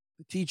 But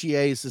the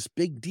TGA is this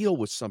big deal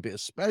with some people,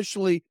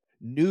 especially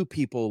new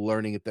people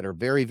learning it that are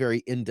very,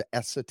 very into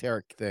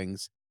esoteric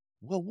things.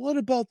 Well, what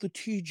about the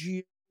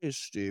TGA,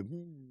 Steve?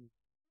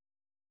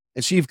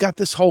 And so you've got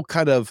this whole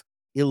kind of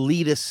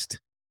elitist,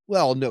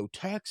 well, no,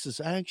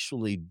 taxes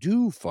actually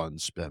do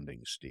fund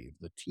spending, Steve.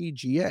 The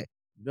TGA.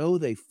 No,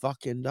 they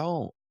fucking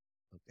don't.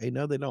 Okay.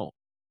 No, they don't.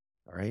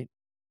 All right.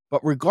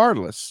 But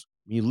regardless,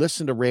 you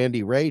listen to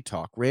Randy Ray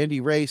talk. Randy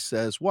Ray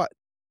says what?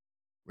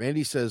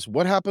 Randy says,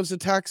 "What happens to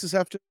taxes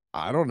after?"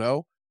 I don't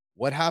know.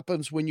 What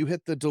happens when you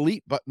hit the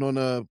delete button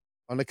on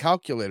a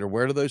calculator?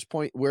 Where do those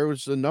where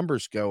does the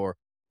numbers go? Or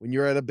when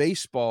you're at a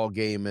baseball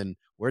game and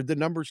where'd the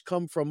numbers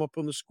come from up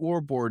on the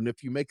scoreboard? And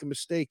if you make a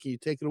mistake and you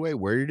take it away,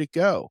 where did it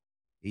go?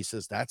 He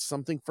says that's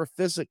something for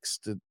physics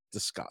to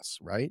discuss,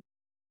 right?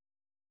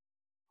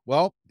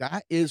 Well,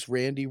 that is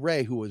Randy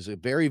Ray, who is a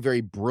very,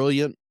 very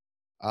brilliant,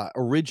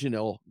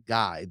 original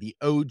guy, the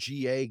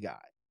OGA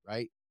guy,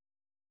 right?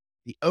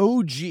 The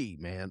OG,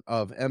 man,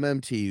 of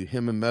MMT,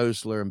 him and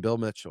Mosler and Bill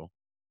Mitchell.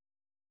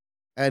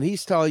 And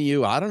he's telling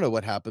you, I don't know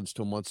what happens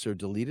to them once they're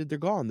deleted. They're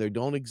gone. They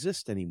don't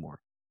exist anymore.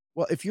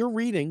 Well, if you're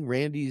reading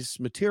Randy's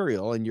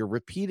material and you're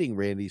repeating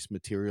Randy's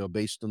material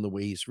based on the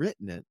way he's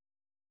written it,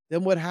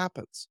 then what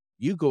happens?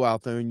 You go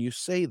out there and you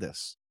say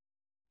this.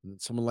 And then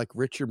someone like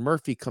Richard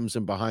Murphy comes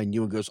in behind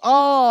you and goes,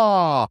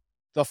 "Ah,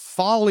 the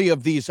folly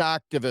of these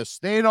activists.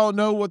 They don't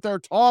know what they're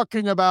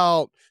talking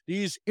about.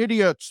 These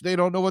idiots, they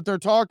don't know what they're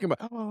talking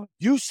about.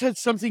 You said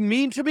something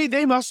mean to me.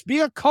 They must be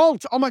a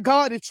cult. Oh my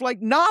God, it's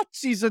like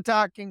Nazis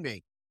attacking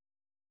me."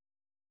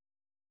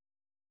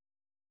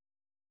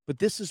 But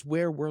this is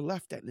where we're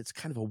left at. And it's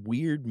kind of a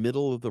weird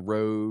middle of the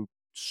road,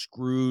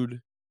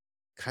 screwed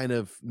kind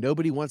of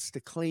nobody wants to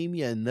claim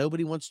you and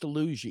nobody wants to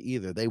lose you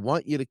either. They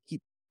want you to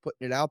keep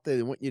putting it out there.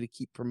 They want you to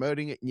keep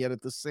promoting it. And yet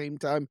at the same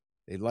time,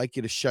 they'd like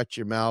you to shut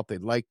your mouth.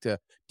 They'd like to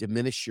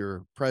diminish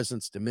your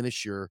presence,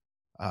 diminish your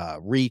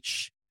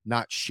reach,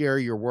 not share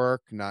your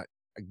work, not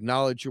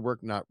acknowledge your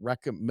work, not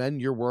recommend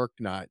your work,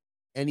 not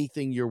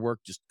anything your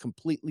work, just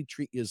completely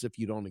treat you as if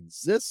you don't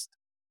exist.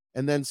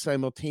 And then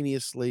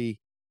simultaneously,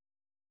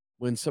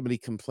 when somebody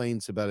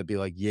complains about it, be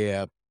like,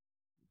 yeah,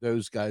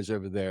 those guys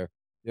over there,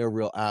 they're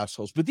real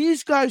assholes. But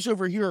these guys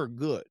over here are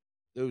good.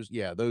 Those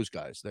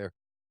guys, they're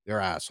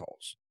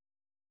assholes.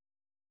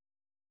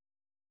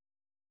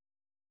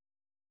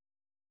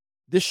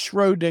 This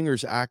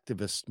Schrodinger's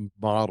activist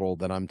model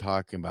that I'm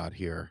talking about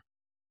here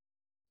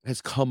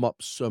has come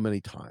up so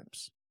many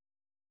times.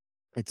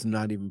 It's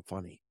not even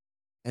funny.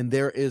 And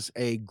there is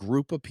a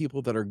group of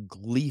people that are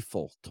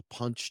gleeful to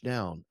punch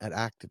down at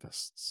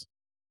activists.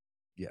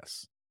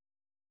 Yes.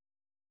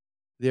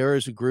 There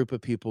is a group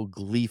of people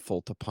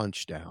gleeful to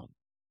punch down.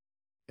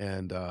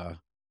 And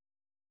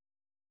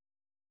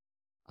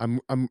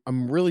I'm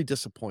really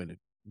disappointed.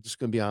 I'm just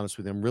gonna be honest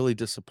with you. I'm really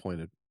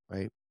disappointed,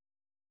 right?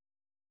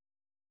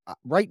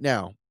 Right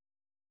now,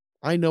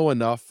 I know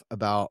enough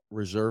about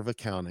reserve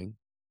accounting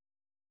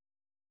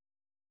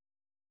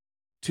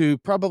to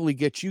probably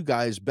get you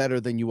guys better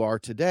than you are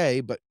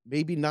today, but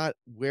maybe not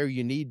where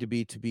you need to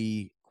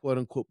be quote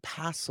unquote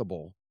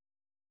passable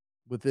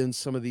within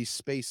some of these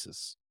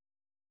spaces.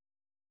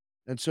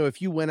 And so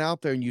if you went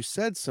out there and you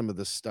said some of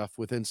this stuff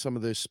within some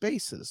of those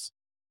spaces,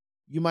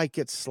 you might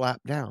get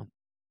slapped down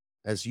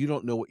as you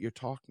don't know what you're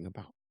talking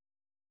about.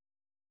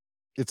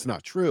 It's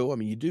not true. I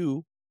mean, you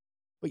do,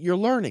 but you're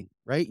learning,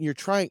 right? And you're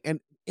trying.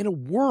 And in a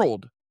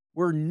world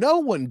where no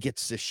one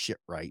gets this shit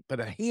right, but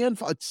a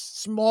handful, a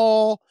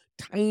small,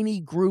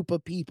 tiny group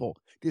of people,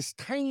 this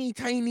tiny,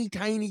 tiny,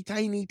 tiny,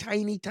 tiny,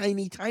 tiny,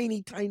 tiny,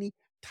 tiny, tiny,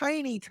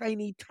 tiny,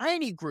 tiny,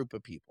 tiny group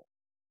of people.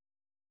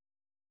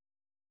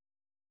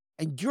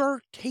 And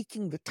you're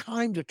taking the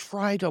time to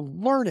try to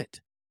learn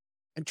it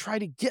and try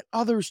to get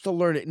others to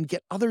learn it and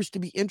get others to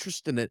be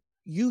interested in it.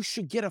 You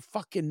should get a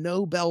fucking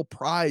Nobel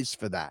Prize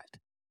for that.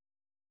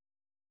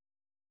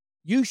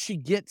 You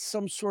should get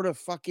some sort of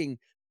fucking,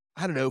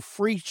 I don't know,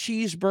 free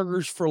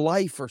cheeseburgers for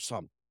life or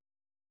something,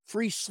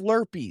 free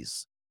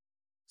Slurpees,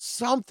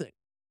 something.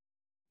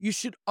 You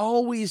should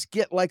always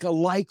get like a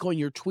like on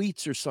your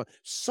tweets or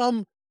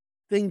something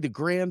to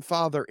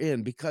grandfather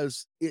in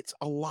because it's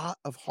a lot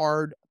of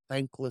hard,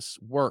 thankless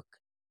work.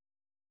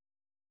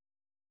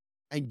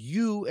 And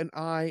you and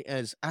I,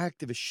 as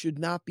activists, should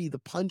not be the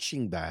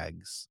punching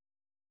bags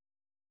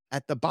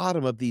at the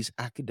bottom of these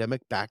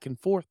academic back and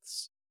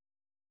forths.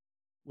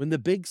 When the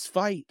bigs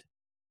fight,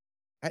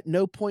 at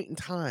no point in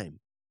time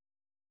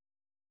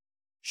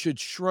should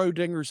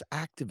Schrodinger's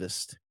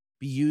activist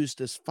be used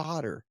as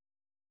fodder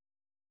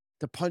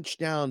to punch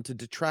down, to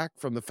detract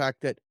from the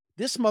fact that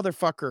this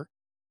motherfucker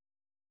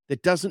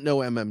that doesn't know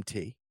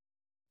MMT,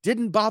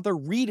 didn't bother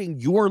reading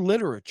your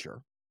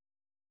literature,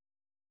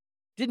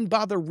 didn't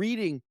bother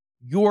reading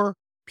your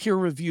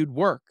peer-reviewed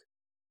work,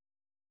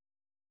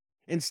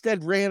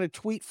 instead ran a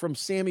tweet from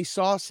Sammy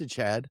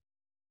Sausagehead,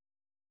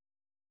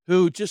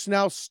 who just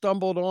now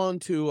stumbled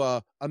onto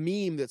a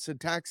meme that said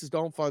taxes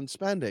don't fund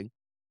spending,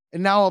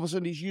 and now all of a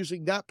sudden he's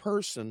using that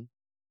person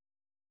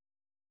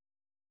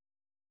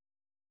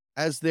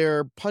as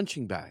their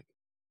punching bag.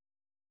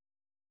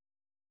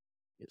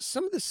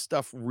 Some of this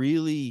stuff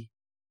really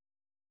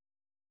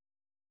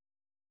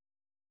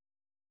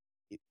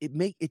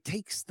it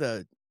takes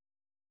the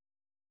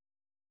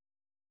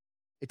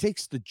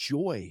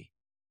joy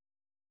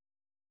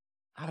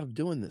out of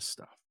doing this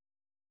stuff.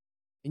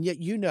 And yet,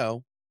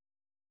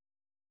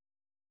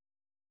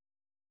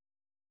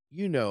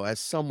 as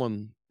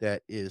someone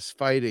that is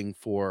fighting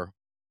for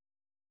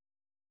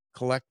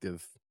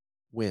collective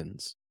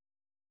wins,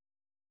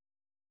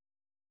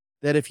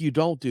 that if you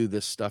don't do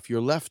this stuff,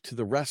 you're left to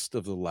the rest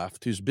of the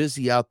left who's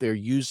busy out there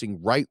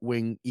using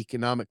right-wing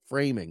economic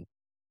framing.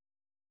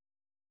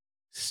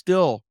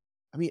 Still,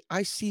 I mean,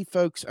 I see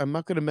folks, I'm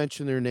not gonna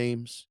mention their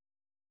names,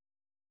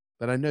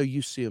 but I know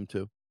you see them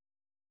too,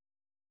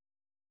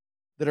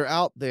 that are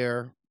out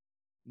there.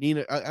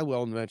 I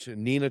will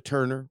mention Nina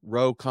Turner,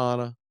 Ro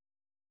Khanna,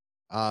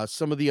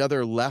 some of the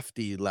other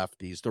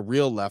lefties, the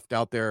real left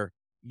out there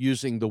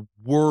using the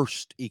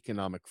worst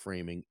economic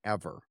framing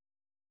ever.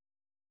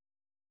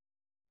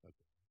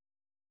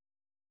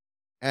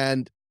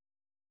 And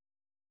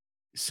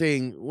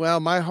saying, "Well,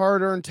 my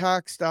hard-earned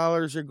tax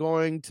dollars are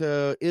going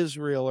to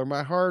Israel, or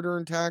my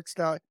hard-earned tax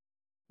dollar,"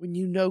 when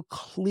you know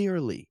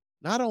clearly,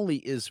 not only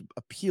is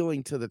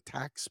appealing to the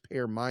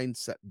taxpayer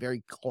mindset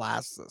very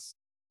classist,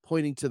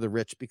 pointing to the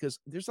rich, because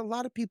there's a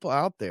lot of people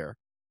out there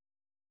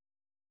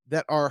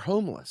that are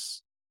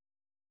homeless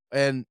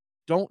and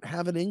don't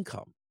have an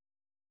income,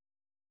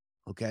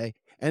 okay?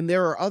 And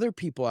there are other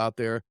people out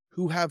there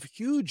who have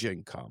huge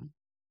income,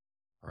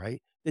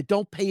 right, that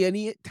don't pay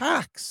any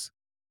tax,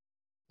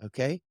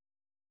 okay?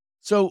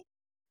 So,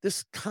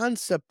 this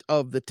concept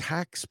of the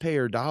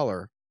taxpayer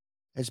dollar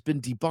has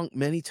been debunked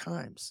many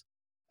times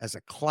as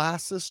a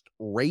classist,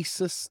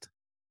 racist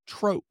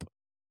trope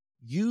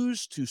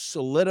used to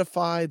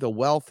solidify the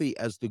wealthy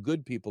as the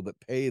good people that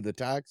pay the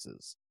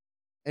taxes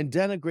and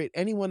denigrate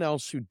anyone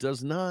else who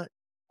does not,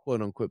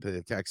 quote unquote, pay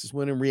the taxes,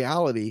 when in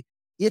reality,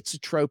 it's a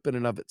trope in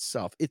and of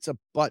itself. It's a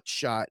butt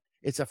shot.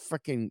 It's a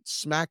freaking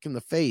smack in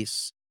the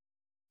face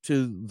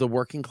to the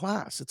working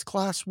class. It's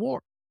class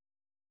war.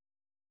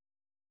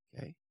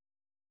 Okay.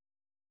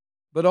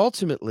 But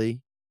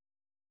ultimately,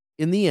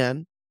 in the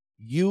end,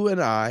 you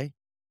and I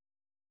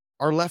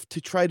are left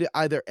to try to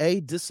either A,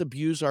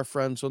 disabuse our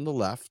friends on the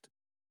left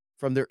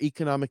from their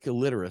economic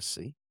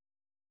illiteracy,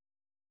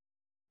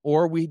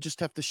 or we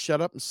just have to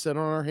shut up and sit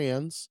on our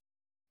hands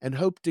and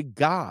hope to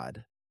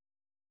God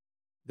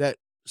that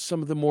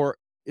some of the more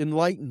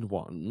enlightened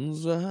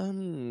ones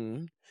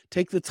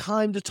take the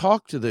time to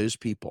talk to those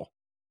people,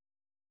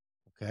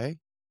 okay?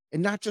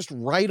 And not just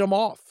write them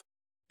off.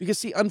 Because,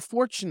 see,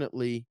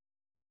 unfortunately,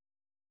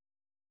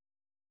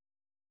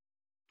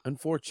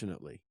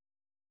 the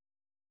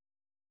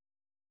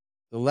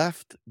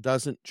left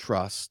doesn't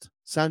trust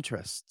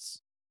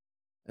centrists,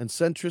 and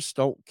centrists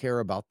don't care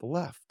about the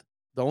left.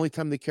 The only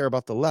time they care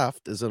about the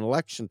left is in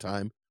election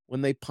time,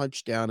 when they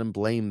punch down and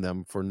blame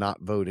them for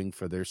not voting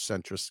for their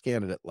centrist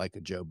candidate, like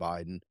a Joe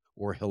Biden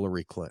or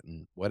Hillary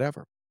Clinton,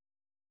 whatever.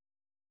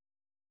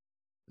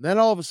 And then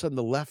all of a sudden,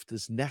 the left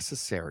is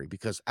necessary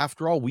because,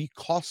 after all, we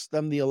cost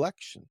them the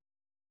election.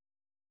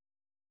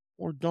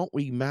 Or don't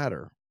we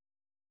matter?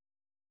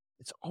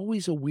 It's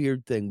always a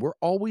weird thing. We're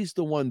always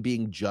the one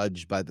being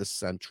judged by the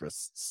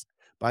centrists,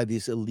 by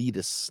these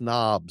elitist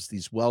snobs,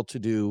 these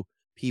well-to-do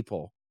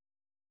people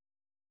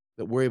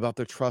that worry about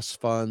their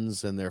trust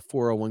funds and their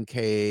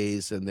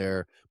 401ks and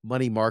their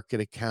money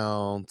market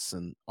accounts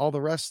and all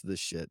the rest of this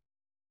shit.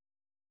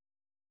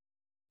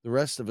 The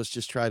rest of us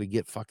just try to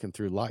get fucking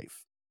through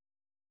life.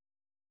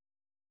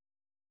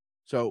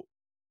 So,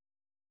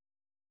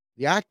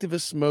 the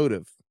activist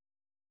motive,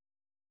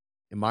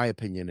 in my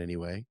opinion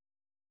anyway,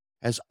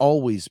 has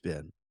always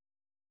been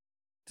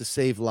to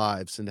save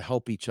lives and to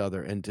help each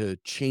other and to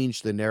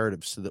change the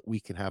narrative so that we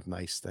can have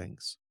nice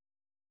things.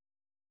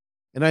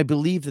 And I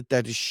believe that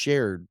that is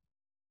shared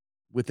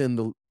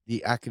within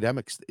the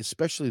academics,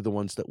 especially the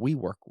ones that we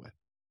work with.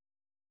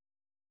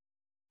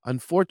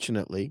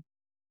 Unfortunately,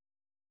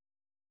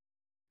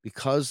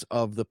 because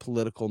of the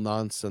political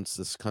nonsense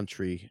this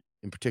country,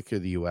 in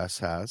particular the US,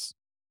 has,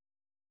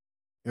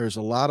 there's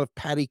a lot of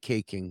patty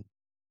caking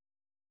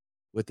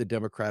with the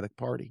Democratic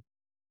Party.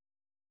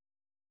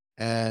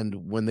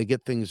 And when they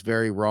get things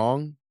very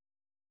wrong,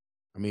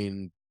 I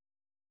mean,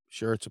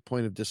 sure, it's a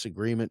point of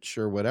disagreement,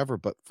 sure, whatever.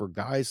 But for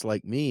guys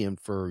like me and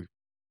for,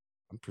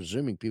 I'm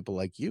presuming, people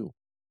like you,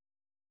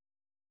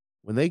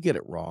 when they get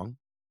it wrong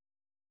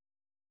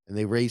and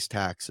they raise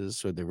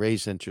taxes or they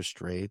raise interest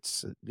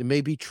rates, it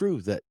may be true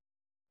that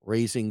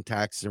raising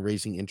taxes and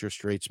raising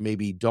interest rates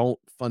maybe don't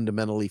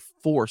fundamentally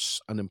force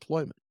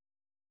unemployment.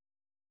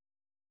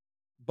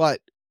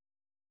 But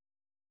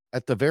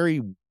at the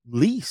very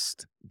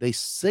least, they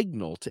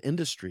signal to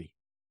industry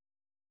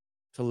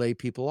to lay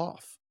people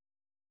off.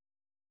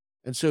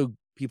 And so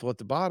people at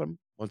the bottom,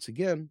 once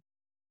again,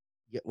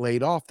 get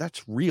laid off.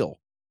 That's real.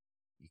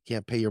 You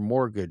can't pay your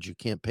mortgage. You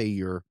can't pay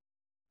your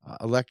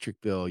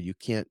electric bill. You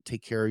can't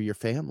take care of your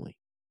family.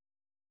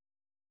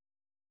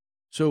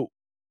 So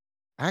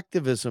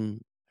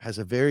activism has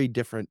a very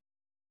different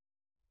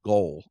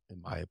goal,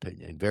 in my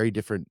opinion, very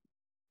different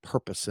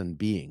purpose and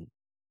being.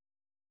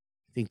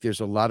 I think there's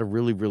a lot of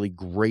really, really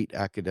great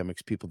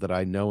academics, people that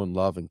I know and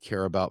love and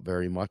care about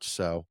very much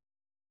so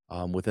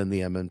within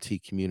the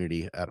MMT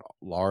community at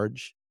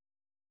large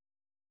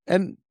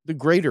and the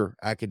greater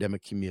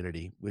academic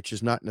community, which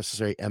is not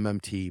necessarily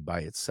MMT by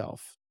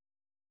itself.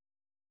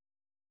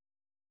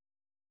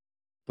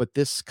 But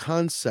this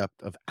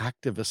concept of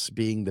activists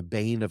being the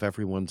bane of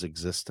everyone's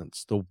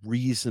existence, the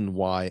reason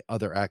why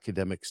other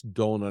academics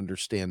don't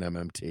understand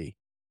MMT,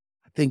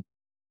 I think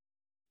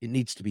it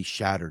needs to be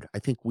shattered. I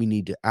think we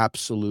need to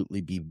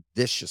absolutely be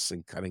vicious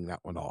in cutting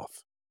that one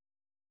off.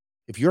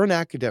 If you're an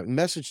academic,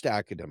 message to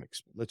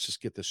academics, let's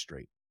just get this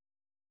straight.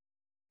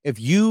 If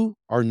you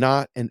are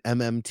not an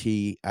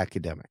MMT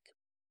academic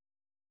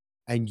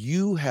and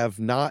you have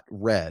not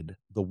read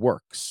the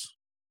works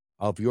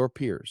of your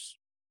peers,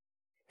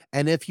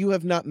 and if you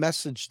have not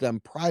messaged them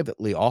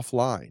privately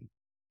offline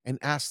and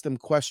asked them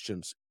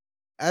questions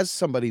as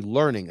somebody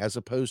learning, as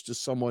opposed to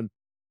someone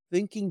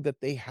thinking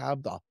that they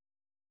have the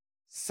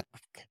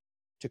sack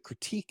to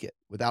critique it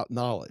without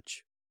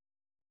knowledge,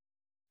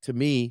 to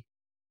me,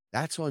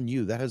 that's on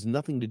you. That has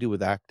nothing to do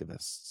with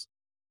activists.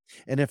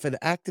 And if an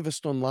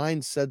activist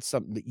online said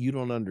something that you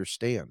don't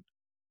understand,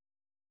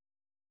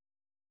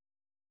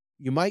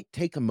 you might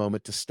take a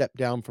moment to step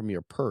down from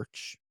your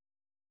perch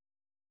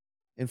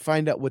and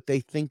find out what they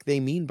think they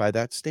mean by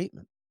that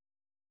statement.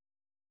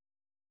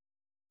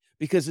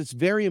 Because it's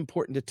very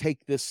important to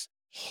take this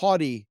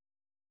haughty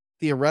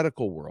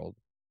theoretical world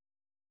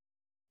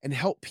and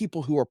help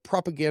people who are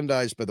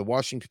propagandized by the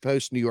Washington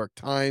Post, New York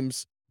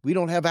Times. We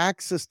don't have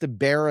access to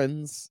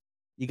Barron's.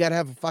 You got to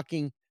have a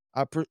fucking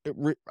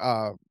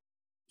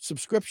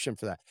subscription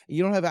for that.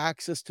 You don't have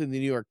access to the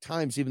New York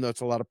Times, even though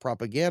it's a lot of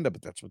propaganda,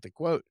 but that's what they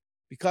quote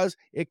because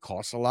it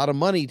costs a lot of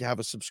money to have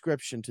a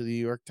subscription to the New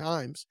York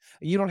Times.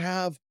 And you don't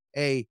have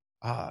a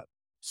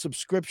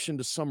subscription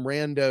to some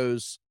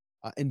rando's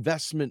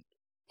investment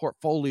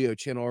portfolio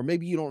channel, or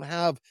maybe you don't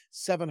have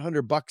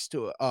 $700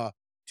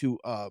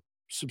 to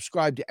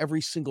subscribe to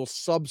every single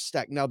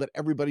Substack now that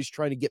everybody's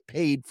trying to get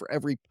paid for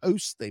every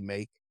post they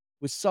make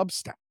with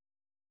Substack.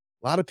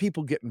 A lot of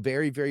people getting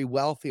very, very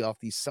wealthy off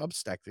these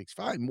Substack things.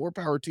 Fine, more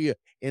power to you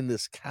in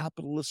this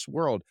capitalist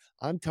world.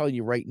 I'm telling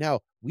you right now,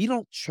 we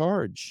don't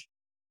charge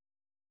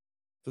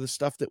for the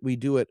stuff that we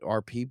do at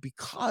RP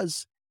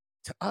because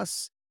to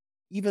us,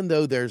 even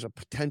though there's a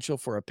potential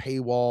for a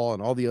paywall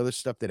and all the other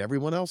stuff that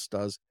everyone else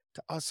does,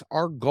 to us,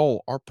 our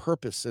goal, our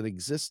purpose in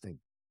existing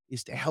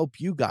is to help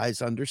you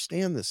guys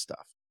understand this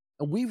stuff.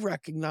 And we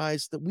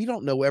recognize that we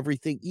don't know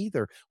everything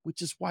either,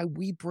 which is why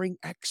we bring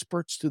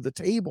experts to the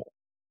table.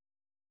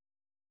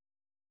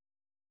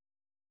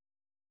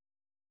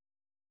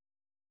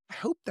 I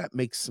hope that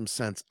makes some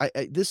sense.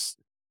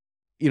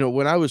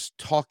 When I was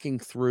talking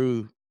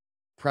through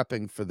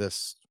prepping for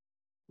this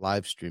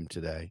live stream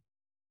today,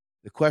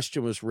 the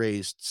question was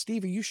raised,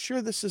 Steve, are you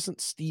sure this isn't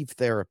Steve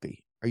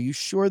therapy? Are you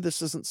sure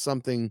this isn't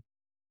something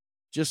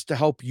just to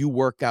help you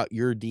work out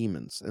your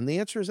demons? And the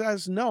answer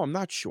is no, I'm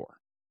not sure.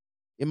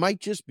 It might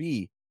just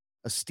be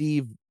a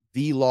Steve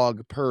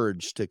vlog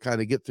purge to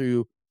kind of get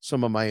through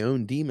some of my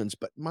own demons.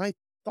 But my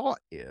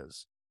thought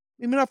is,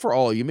 maybe not for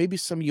all of you, maybe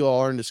some of you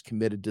all aren't as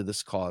committed to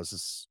this cause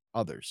as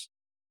others.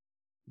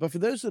 But for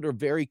those that are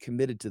very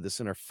committed to this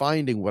and are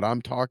finding what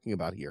I'm talking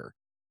about here,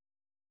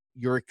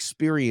 you're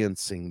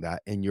experiencing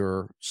that in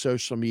your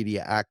social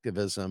media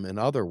activism and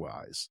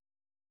otherwise.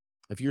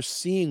 If you're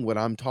seeing what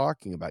I'm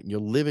talking about and you're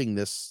living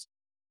this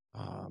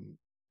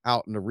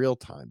out in the real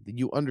time, then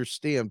you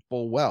understand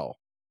full well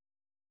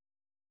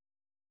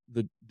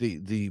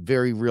the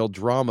very real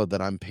drama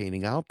that I'm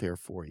painting out there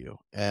for you.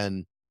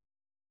 And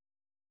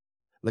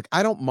like,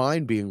 I don't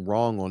mind being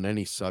wrong on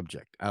any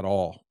subject at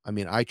all. I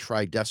mean, I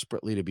try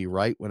desperately to be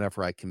right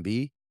whenever I can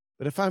be.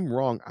 But if I'm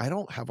wrong, I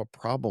don't have a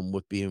problem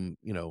with being,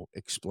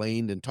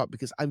 explained and taught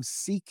because I'm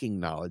seeking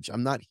knowledge.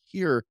 I'm not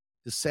here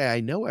to say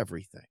I know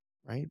everything,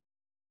 right?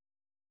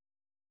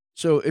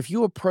 So if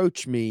you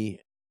approach me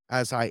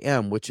as I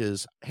am, which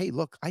is, hey,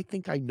 look, I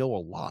think I know a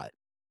lot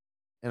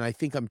and I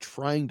think I'm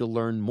trying to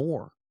learn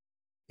more.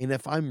 And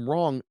if I'm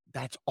wrong,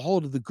 that's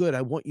all to the good.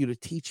 I want you to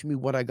teach me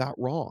what I got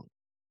wrong.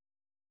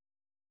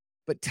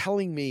 But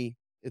telling me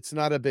it's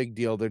not a big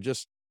deal, they're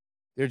just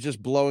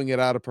blowing it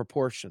out of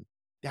proportion.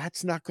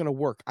 That's not gonna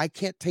work. I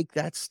can't take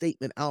that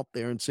statement out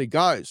there and say,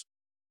 "Guys,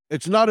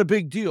 it's not a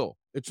big deal.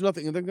 It's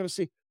nothing." And they're gonna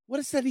say, "What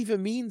does that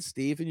even mean,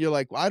 Steve?" And you're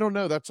like, "Well, I don't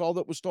know. That's all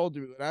that was told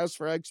to me. And as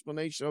for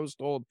explanation, I was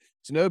told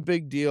it's no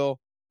big deal.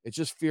 It's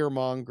just fear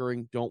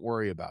mongering. Don't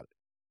worry about it."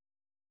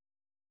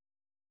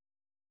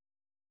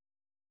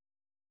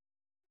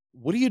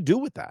 What do you do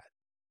with that?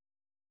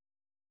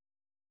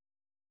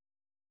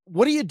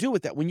 What do you do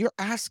with that when you're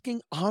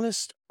asking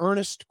honest,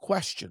 earnest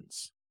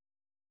questions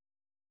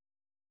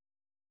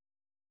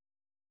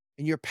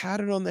and you're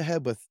patted on the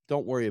head with,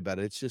 "Don't worry about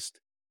it. It's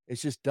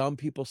just dumb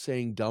people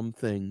saying dumb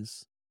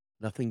things.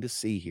 Nothing to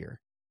see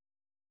here."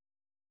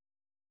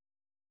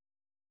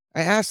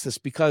 I ask this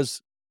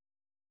because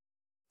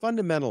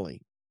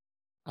fundamentally,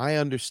 I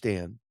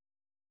understand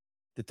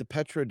that the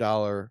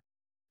petrodollar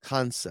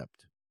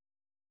concept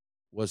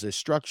was a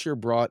structure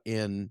brought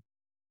in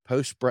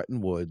post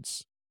Bretton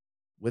Woods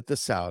with the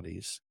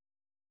Saudis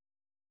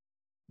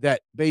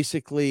that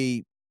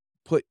basically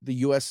put the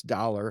US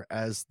dollar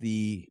as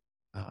the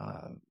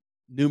uh,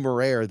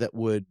 numeraire that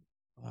would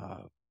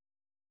uh,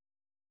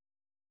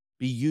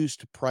 be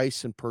used to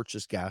price and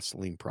purchase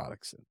gasoline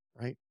products in,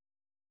 right?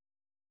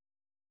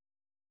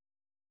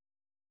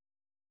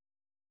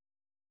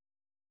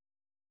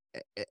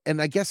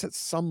 And I guess at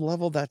some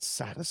level that's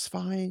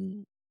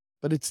satisfying,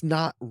 but it's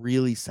not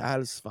really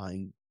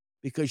satisfying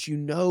because you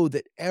know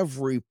that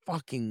every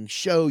fucking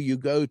show you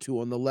go to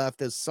on the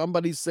left is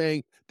somebody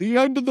saying, "The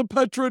end of the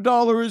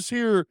petrodollar is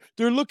here.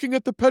 They're looking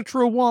at the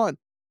petro one."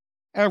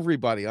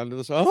 Everybody under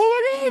the sun,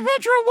 "Oh my God,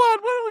 petro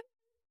one. What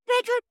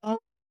petro?" Oh.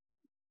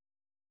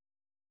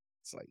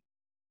 It's like,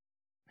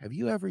 have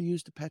you ever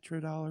used a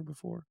petrodollar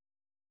before?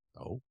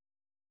 No.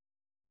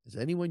 Has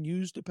anyone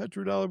used a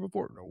petrodollar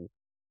before? No.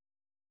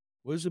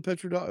 What is a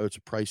petrodollar? Oh, it's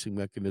a pricing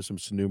mechanism.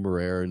 It's a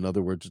numeraire. In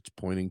other words, it's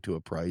pointing to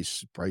a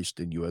price priced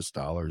in US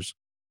dollars.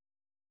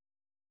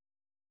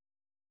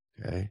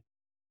 Okay.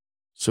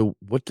 So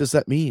what does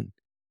that mean?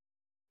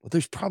 Well,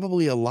 there's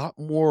probably a lot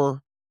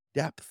more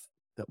depth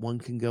that one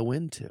can go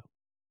into.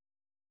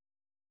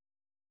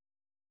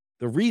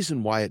 The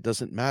reason why it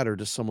doesn't matter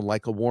to someone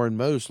like a Warren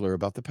Mosler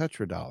about the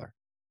petrodollar.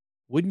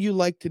 Wouldn't you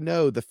like to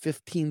know the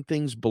 15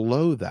 things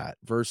below that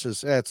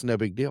versus, it's no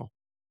big deal?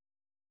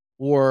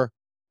 Or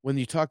when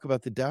you talk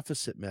about the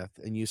deficit myth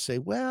and you say,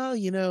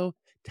 well,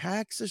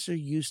 taxes are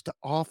used to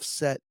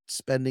offset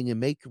spending and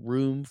make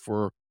room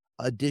for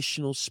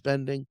additional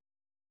spending.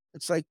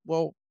 It's like,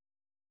 well,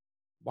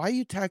 why are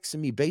you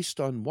taxing me based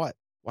on what?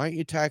 Why aren't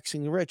you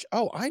taxing the rich?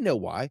 Oh, I know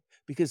why.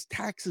 Because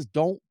taxes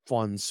don't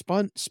fund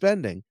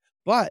spending.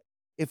 But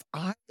if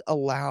I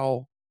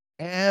allow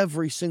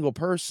every single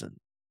person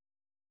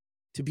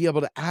to be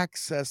able to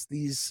access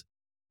these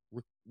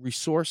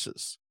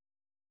resources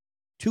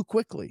too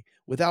quickly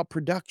without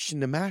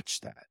production to match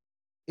that,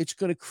 it's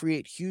going to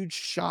create huge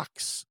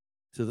shocks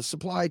to the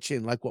supply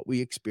chain like what we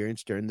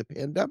experienced during the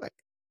pandemic.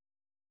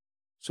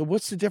 So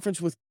what's the difference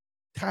with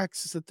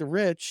taxes at the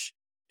rich?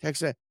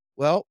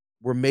 Well,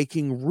 we're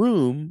making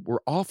room,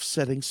 we're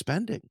offsetting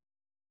spending.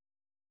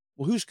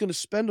 Well, who's going to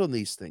spend on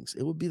these things?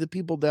 It would be the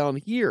people down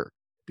here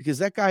because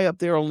that guy up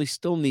there only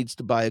still needs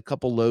to buy a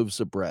couple loaves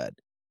of bread.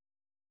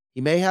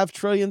 He may have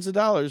trillions of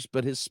dollars,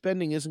 but his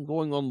spending isn't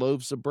going on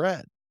loaves of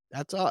bread.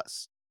 That's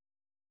us.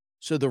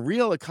 So the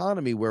real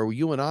economy where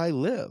you and I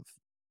live,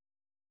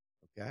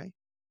 okay,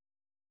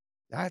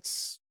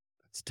 that's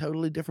a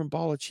totally different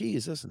ball of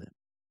cheese, isn't it?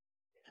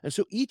 And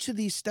so each of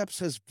these steps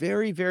has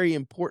very, very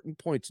important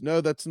points.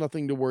 No, that's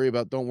nothing to worry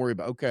about. Don't worry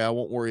about. Okay, I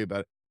won't worry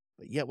about it.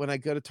 But yet, when I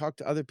go to talk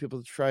to other people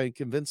to try and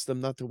convince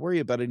them not to worry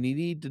about it, you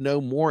need to know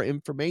more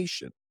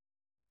information.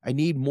 I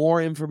need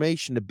more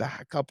information to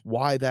back up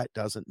why that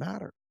doesn't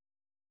matter.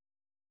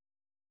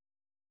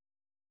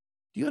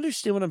 Do you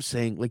understand what I'm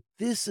saying? Like,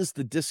 this is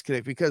the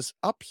disconnect because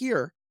up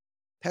here,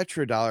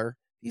 petrodollar,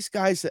 these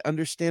guys that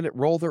understand it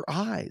roll their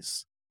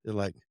eyes. They're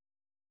like,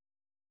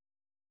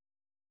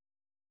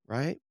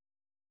 right?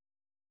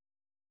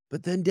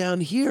 But then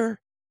down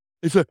here,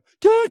 it's like,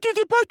 "Don't do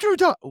the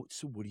petrodollar." Oh,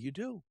 so what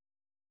do?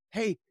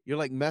 Hey, you're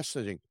like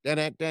messaging. Dun,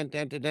 dun, dun,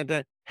 dun, dun, dun,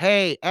 dun.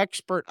 Hey,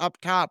 expert up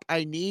top,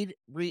 I need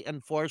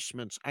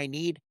reinforcements. I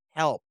need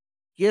help.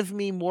 Give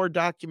me more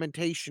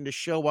documentation to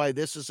show why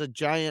this is a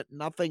giant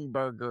nothing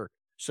burger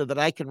so that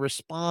I can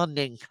respond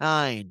in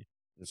kind.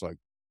 It's like,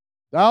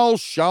 thou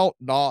shalt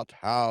not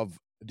have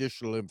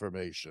additional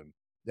information.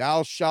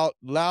 Thou shalt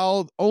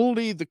allow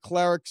only the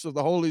clerics of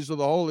the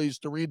holies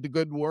to read the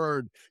good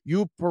word.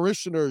 You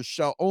parishioners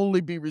shall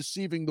only be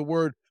receiving the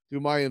word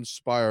through my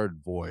inspired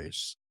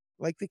voice.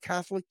 Like the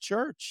Catholic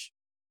Church.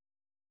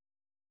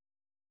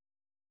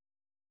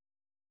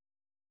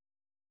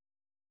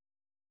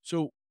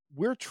 So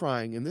we're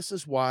trying, and this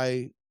is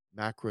why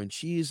macro and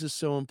cheese is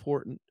so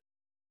important.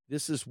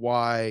 This is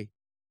why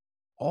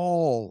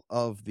all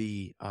of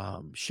the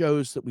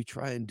shows that we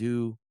try and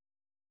do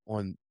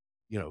on,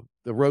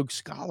 the Rogue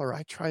Scholar,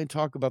 I try and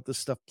talk about this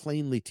stuff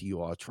plainly to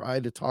you all. I try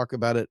to talk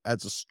about it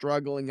as a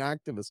struggling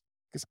activist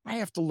because I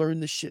have to learn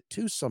this shit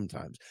too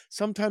sometimes.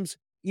 Sometimes,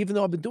 even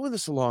though I've been doing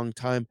this a long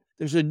time,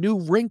 there's a new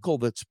wrinkle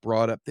that's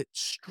brought up that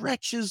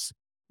stretches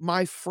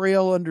my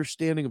frail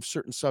understanding of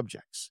certain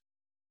subjects.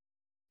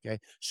 Okay.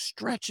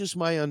 Stretches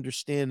my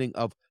understanding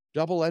of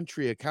double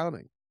entry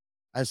accounting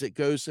as it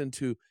goes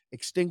into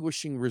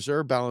extinguishing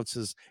reserve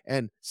balances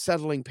and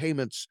settling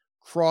payments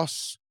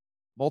cross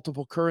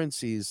multiple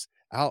currencies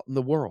out in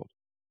the world.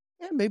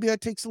 Yeah, maybe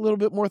that takes a little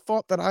bit more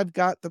thought that I've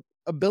got the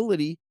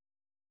ability.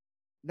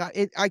 Not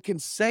it, I can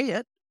say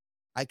it,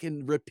 I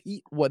can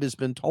repeat what has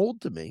been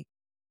told to me,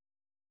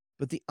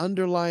 but the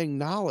underlying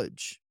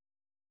knowledge,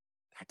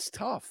 that's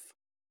tough.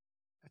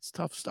 That's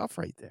tough stuff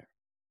right there,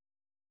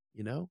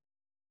 you know?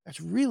 That's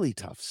really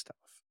tough stuff.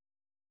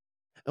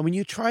 And when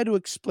you try to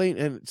explain,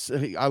 and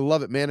I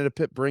love it, Man in a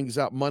Pit brings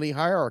out money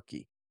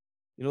hierarchy.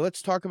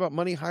 Let's talk about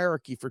money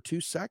hierarchy for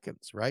 2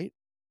 seconds, right?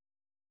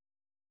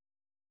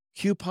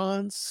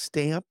 Coupons,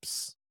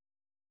 stamps,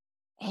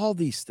 all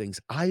these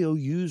things,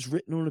 IOUs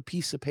written on a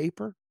piece of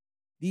paper,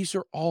 these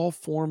are all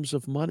forms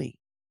of money,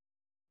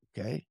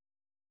 okay?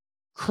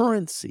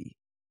 Currency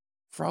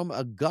from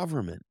a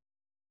government,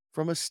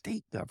 from a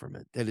state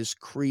government that has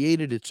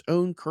created its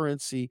own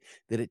currency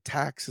that it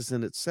taxes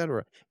and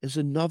etcetera, is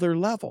another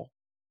level.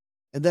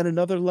 And then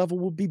another level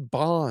will be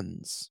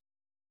bonds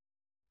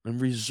and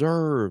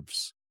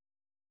reserves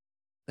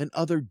and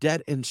other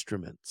debt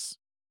instruments.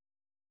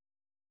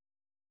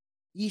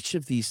 Each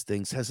of these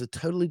things has a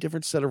totally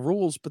different set of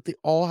rules, but they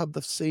all have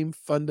the same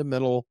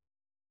fundamental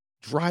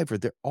driver.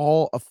 They're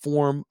all a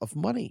form of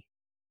money.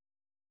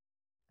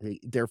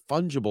 They're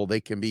fungible.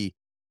 They can be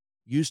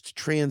used to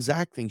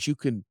transact things. You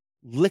can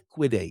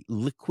liquidate,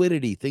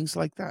 liquidity, things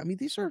like that. I mean,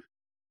 these are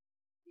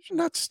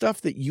not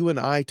stuff that you and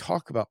I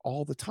talk about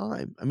all the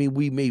time. I mean,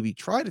 we maybe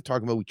try to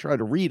talk about, we try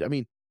to read. I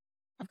mean,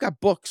 I've got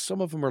books.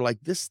 Some of them are like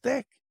this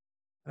thick.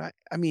 And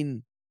I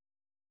mean,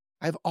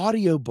 I have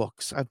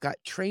audiobooks. I've got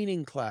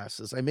training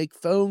classes. I make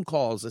phone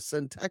calls. I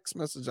send text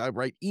messages. I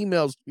write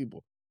emails to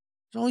people.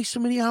 There's only so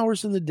many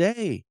hours in the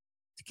day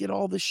to get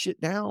all this shit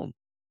down.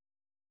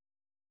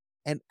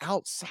 And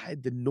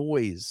outside the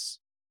noise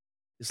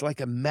is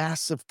like a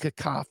massive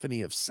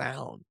cacophony of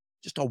sound,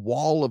 just a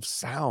wall of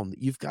sound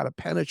that you've got to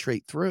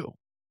penetrate through.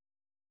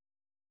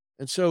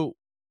 And so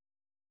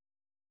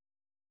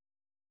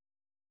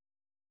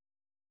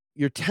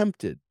you're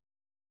tempted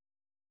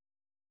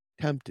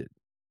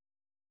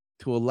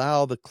to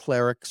allow the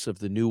clerics of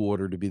the new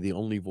order to be the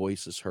only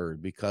voices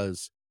heard,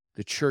 because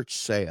the church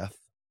saith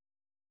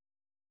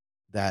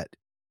that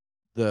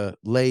the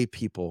lay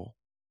people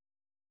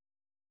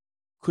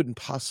couldn't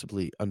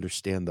possibly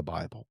understand the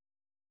Bible,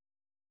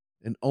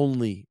 and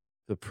only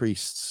the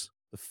priests,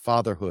 the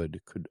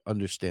fatherhood, could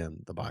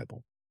understand the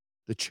Bible,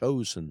 the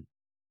chosen.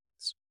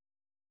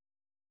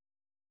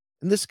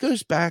 And this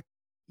goes back,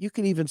 you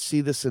can even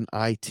see this in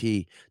IT.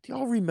 Do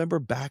y'all remember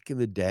back in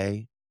the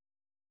day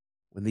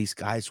when these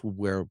guys would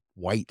wear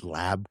white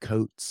lab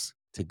coats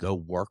to go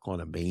work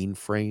on a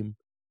mainframe?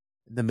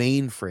 The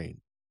mainframe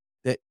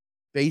that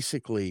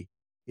basically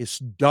is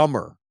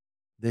dumber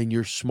than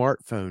your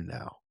smartphone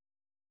now,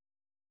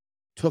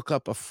 took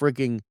up a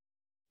frigging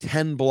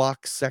 10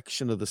 block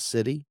section of the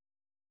city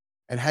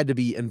and had to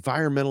be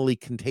environmentally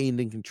contained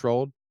and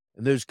controlled.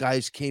 And those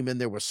guys came in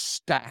there with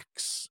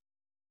stacks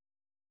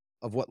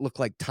of what looked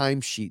like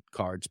timesheet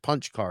cards,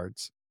 punch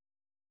cards,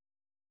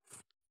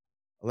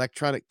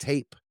 electronic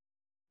tape,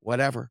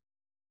 whatever,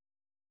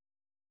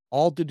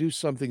 all to do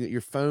something that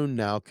your phone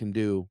now can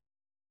do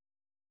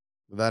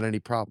without any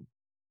problem.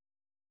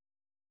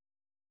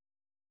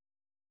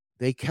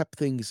 They kept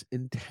things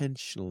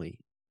intentionally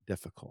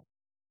difficult.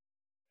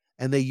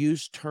 And they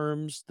used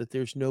terms that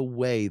there's no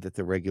way that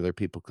the regular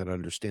people could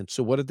understand.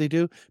 So what did they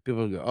do?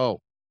 People would go,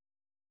 "Oh,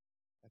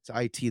 that's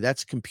IT,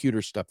 that's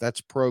computer stuff, that's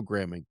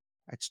programming.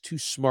 That's too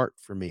smart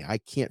for me. I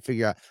can't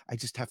figure out. I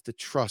just have to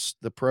trust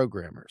the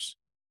programmers."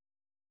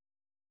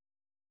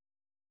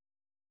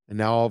 And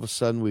now all of a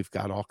sudden we've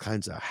got all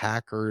kinds of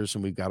hackers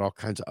and we've got all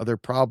kinds of other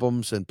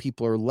problems, and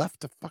people are left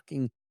to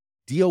fucking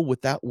deal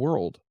with that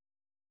world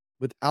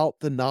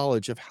without the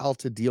knowledge of how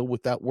to deal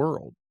with that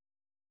world.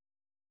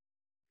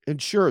 And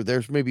sure,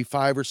 there's maybe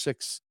 5 or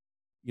 6,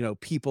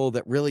 people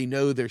that really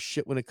know their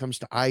shit when it comes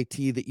to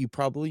IT that you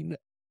probably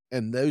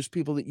and those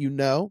people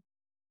that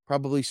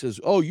probably says,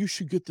 "Oh, you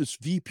should get this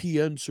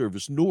VPN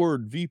service,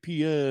 Nord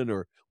VPN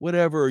or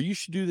whatever, or you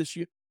should do this."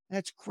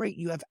 That's great.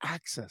 You have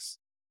access.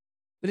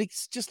 But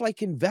it's just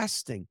like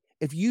investing.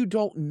 If you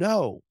don't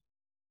know,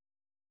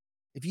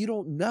 you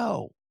don't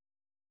know.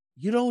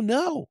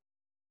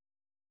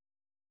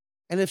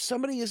 And if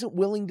somebody isn't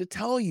willing to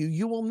tell you,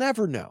 you will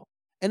never know.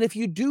 And if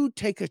you do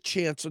take a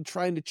chance on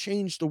trying to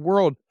change the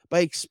world by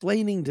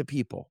explaining to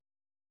people,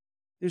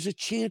 there's a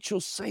chance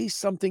you'll say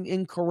something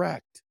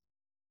incorrect.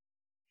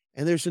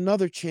 And there's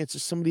another chance that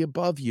somebody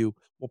above you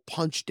will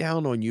punch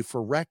down on you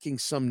for wrecking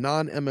some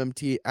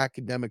non-MMT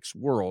academic's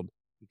world,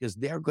 because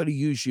they're going to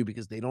use you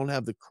because they don't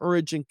have the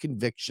courage and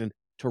conviction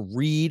to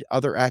read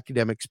other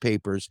academics'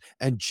 papers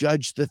and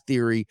judge the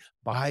theory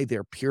by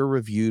their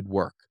peer-reviewed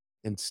work.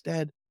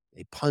 Instead,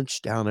 they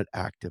punch down at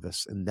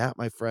activists. And that,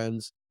 my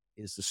friends,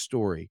 is the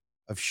story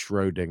of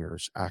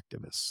Schrödinger's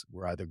activists.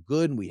 We're either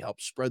good and we help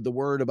spread the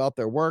word about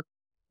their work,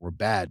 or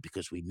bad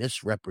because we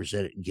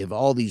misrepresent it and give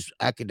all these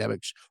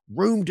academics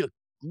room to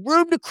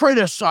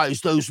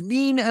criticize those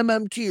mean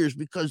MMTers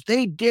because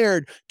they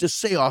dared to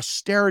say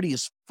austerity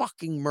is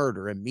fucking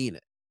murder and mean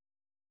it.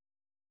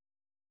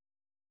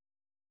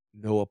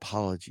 No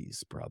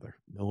apologies, brother.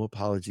 No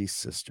apologies,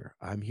 sister.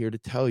 I'm here to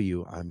tell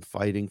you I'm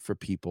fighting for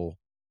people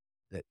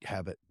that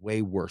have it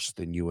way worse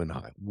than you and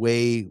I,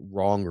 way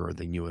wronger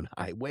than you and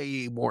I,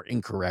 way more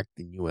incorrect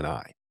than you and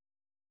I.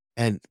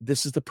 And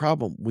this is the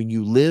problem. When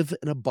you live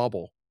in a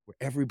bubble where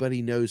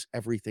everybody knows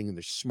everything and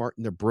they're smart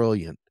and they're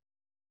brilliant,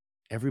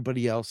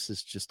 everybody else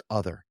is just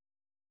other.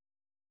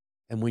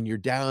 And when you're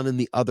down in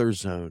the other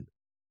zone,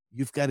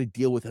 you've got to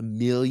deal with a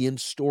million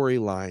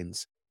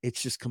storylines.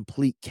 It's just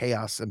complete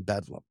chaos and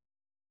bedlam.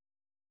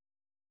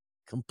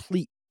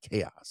 Complete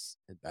chaos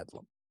and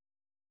bedlam.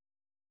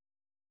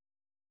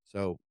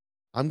 So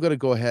I'm going to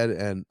go ahead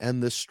and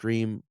end this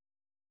stream.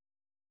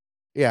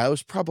 Yeah, it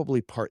was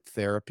probably part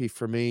therapy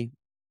for me,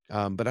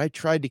 but I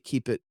tried to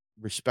keep it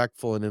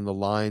respectful and in the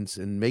lines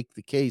and make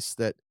the case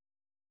that,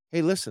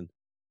 hey, listen,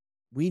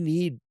 we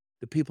need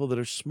the people that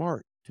are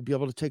smart to be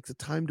able to take the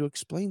time to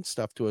explain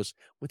stuff to us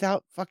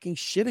without fucking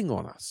shitting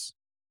on us.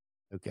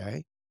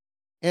 Okay.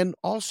 And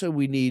also,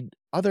 we need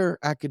other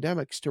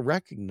academics to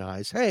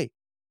recognize, hey,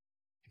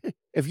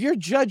 if you're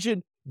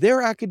judging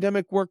their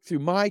academic work through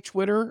my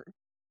Twitter,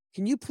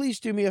 can you please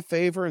do me a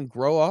favor and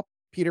grow up,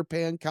 Peter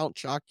Pan, Count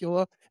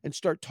Chocula, and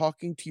start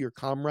talking to your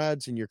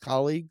comrades and your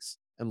colleagues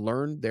and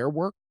learn their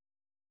work?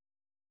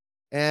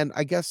 And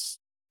I guess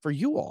for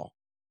you all,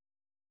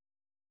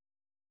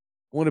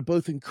 I want to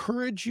both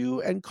encourage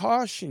you and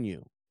caution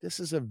you. This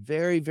is a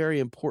very, very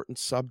important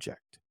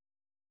subject.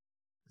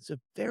 It's a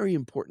very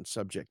important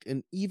subject.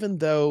 And even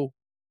though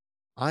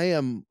I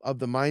am of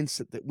the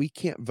mindset that we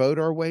can't vote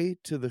our way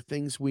to the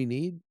things we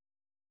need,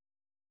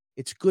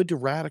 it's good to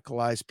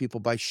radicalize people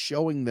by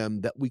showing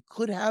them that we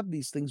could have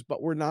these things,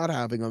 but we're not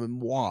having them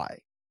and why.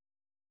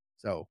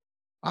 So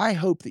I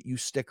hope that you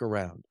stick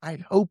around. I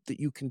hope that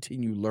you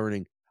continue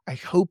learning. I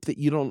hope that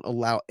you don't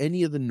allow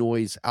any of the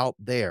noise out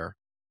there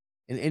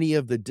and any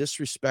of the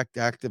disrespect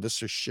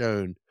activists are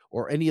shown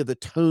or any of the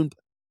tone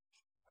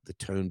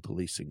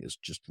policing is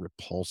just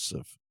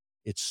repulsive.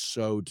 It's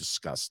so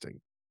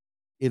disgusting.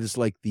 It is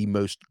like the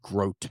most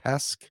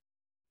grotesque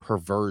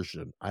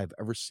perversion I've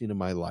ever seen in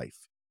my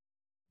life,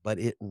 but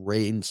it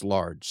reigns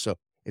large. So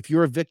if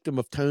you're a victim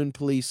of tone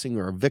policing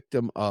or a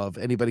victim of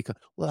anybody,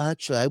 well,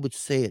 actually, I would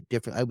say it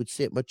different. I would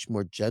say it much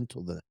more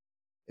gentle than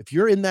if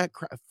you're in that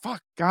crowd,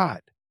 fuck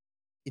God,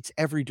 it's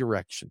every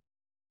direction.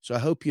 So I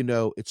hope you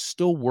know it's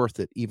still worth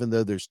it, even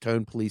though there's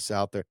tone police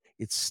out there.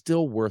 It's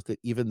still worth it,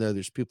 even though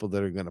there's people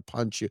that are going to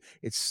punch you.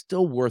 It's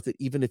still worth it,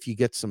 even if you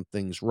get some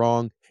things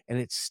wrong. And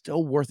it's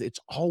still worth it.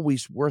 It's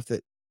always worth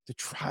it to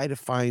try to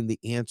find the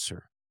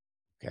answer.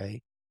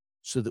 Okay.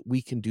 So that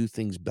we can do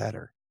things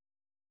better.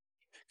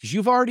 Because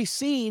you've already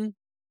seen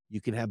you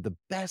can have the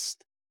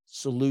best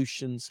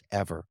solutions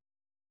ever.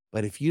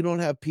 But if you don't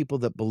have people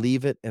that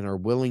believe it and are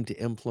willing to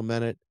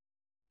implement it,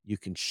 you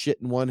can shit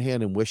in one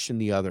hand and wish in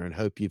the other and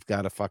hope you've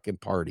got a fucking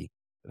party.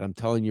 But I'm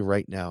telling you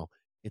right now,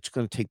 it's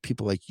going to take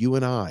people like you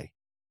and I,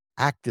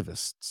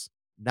 activists,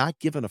 not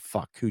giving a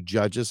fuck who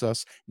judges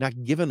us,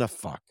 not giving a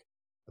fuck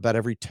about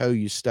every toe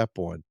you step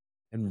on,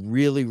 and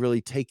really,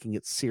 really taking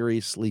it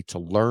seriously to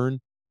learn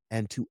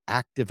and to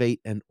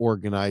activate and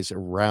organize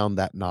around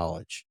that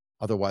knowledge.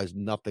 Otherwise,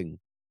 nothing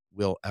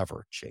will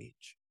ever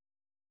change.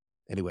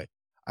 Anyway,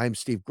 I'm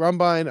Steve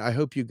Grumbine. I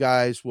hope you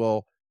guys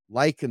will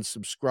like and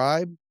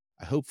subscribe.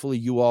 Hopefully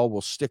you all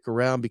will stick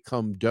around,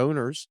 become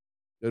donors.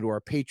 Go to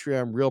our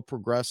Patreon, Real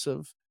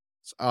Progressive,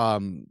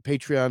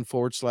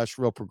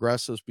 Patreon.com/Real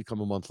Progressives, become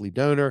a monthly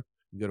donor.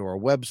 You go to our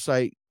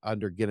website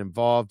under Get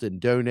Involved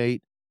and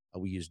Donate.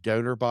 We use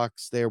Donor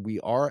Box there. We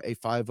are a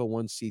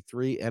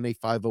 501c3 and a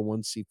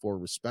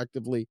 501c4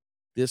 respectively.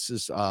 This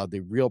is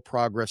the Real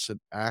Progress and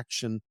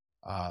Action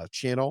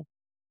channel.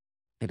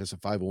 It is a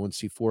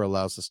 501c4,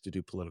 allows us to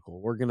do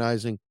political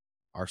organizing.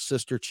 Our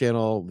sister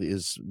channel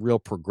is Real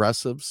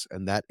Progressives,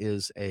 and that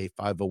is a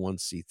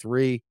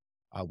 501c3,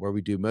 where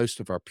we do most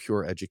of our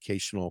pure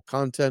educational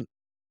content.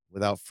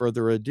 Without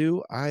further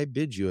ado, I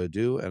bid you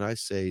adieu, and I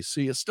say,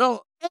 see you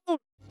still.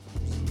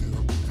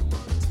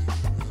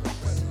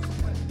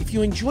 If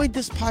you enjoyed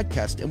this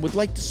podcast and would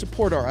like to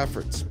support our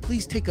efforts,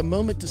 please take a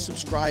moment to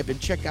subscribe and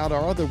check out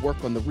our other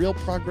work on the Real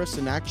Progress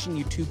in Action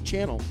YouTube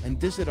channel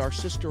and visit our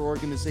sister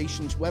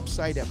organization's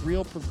website at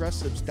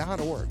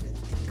realprogressives.org.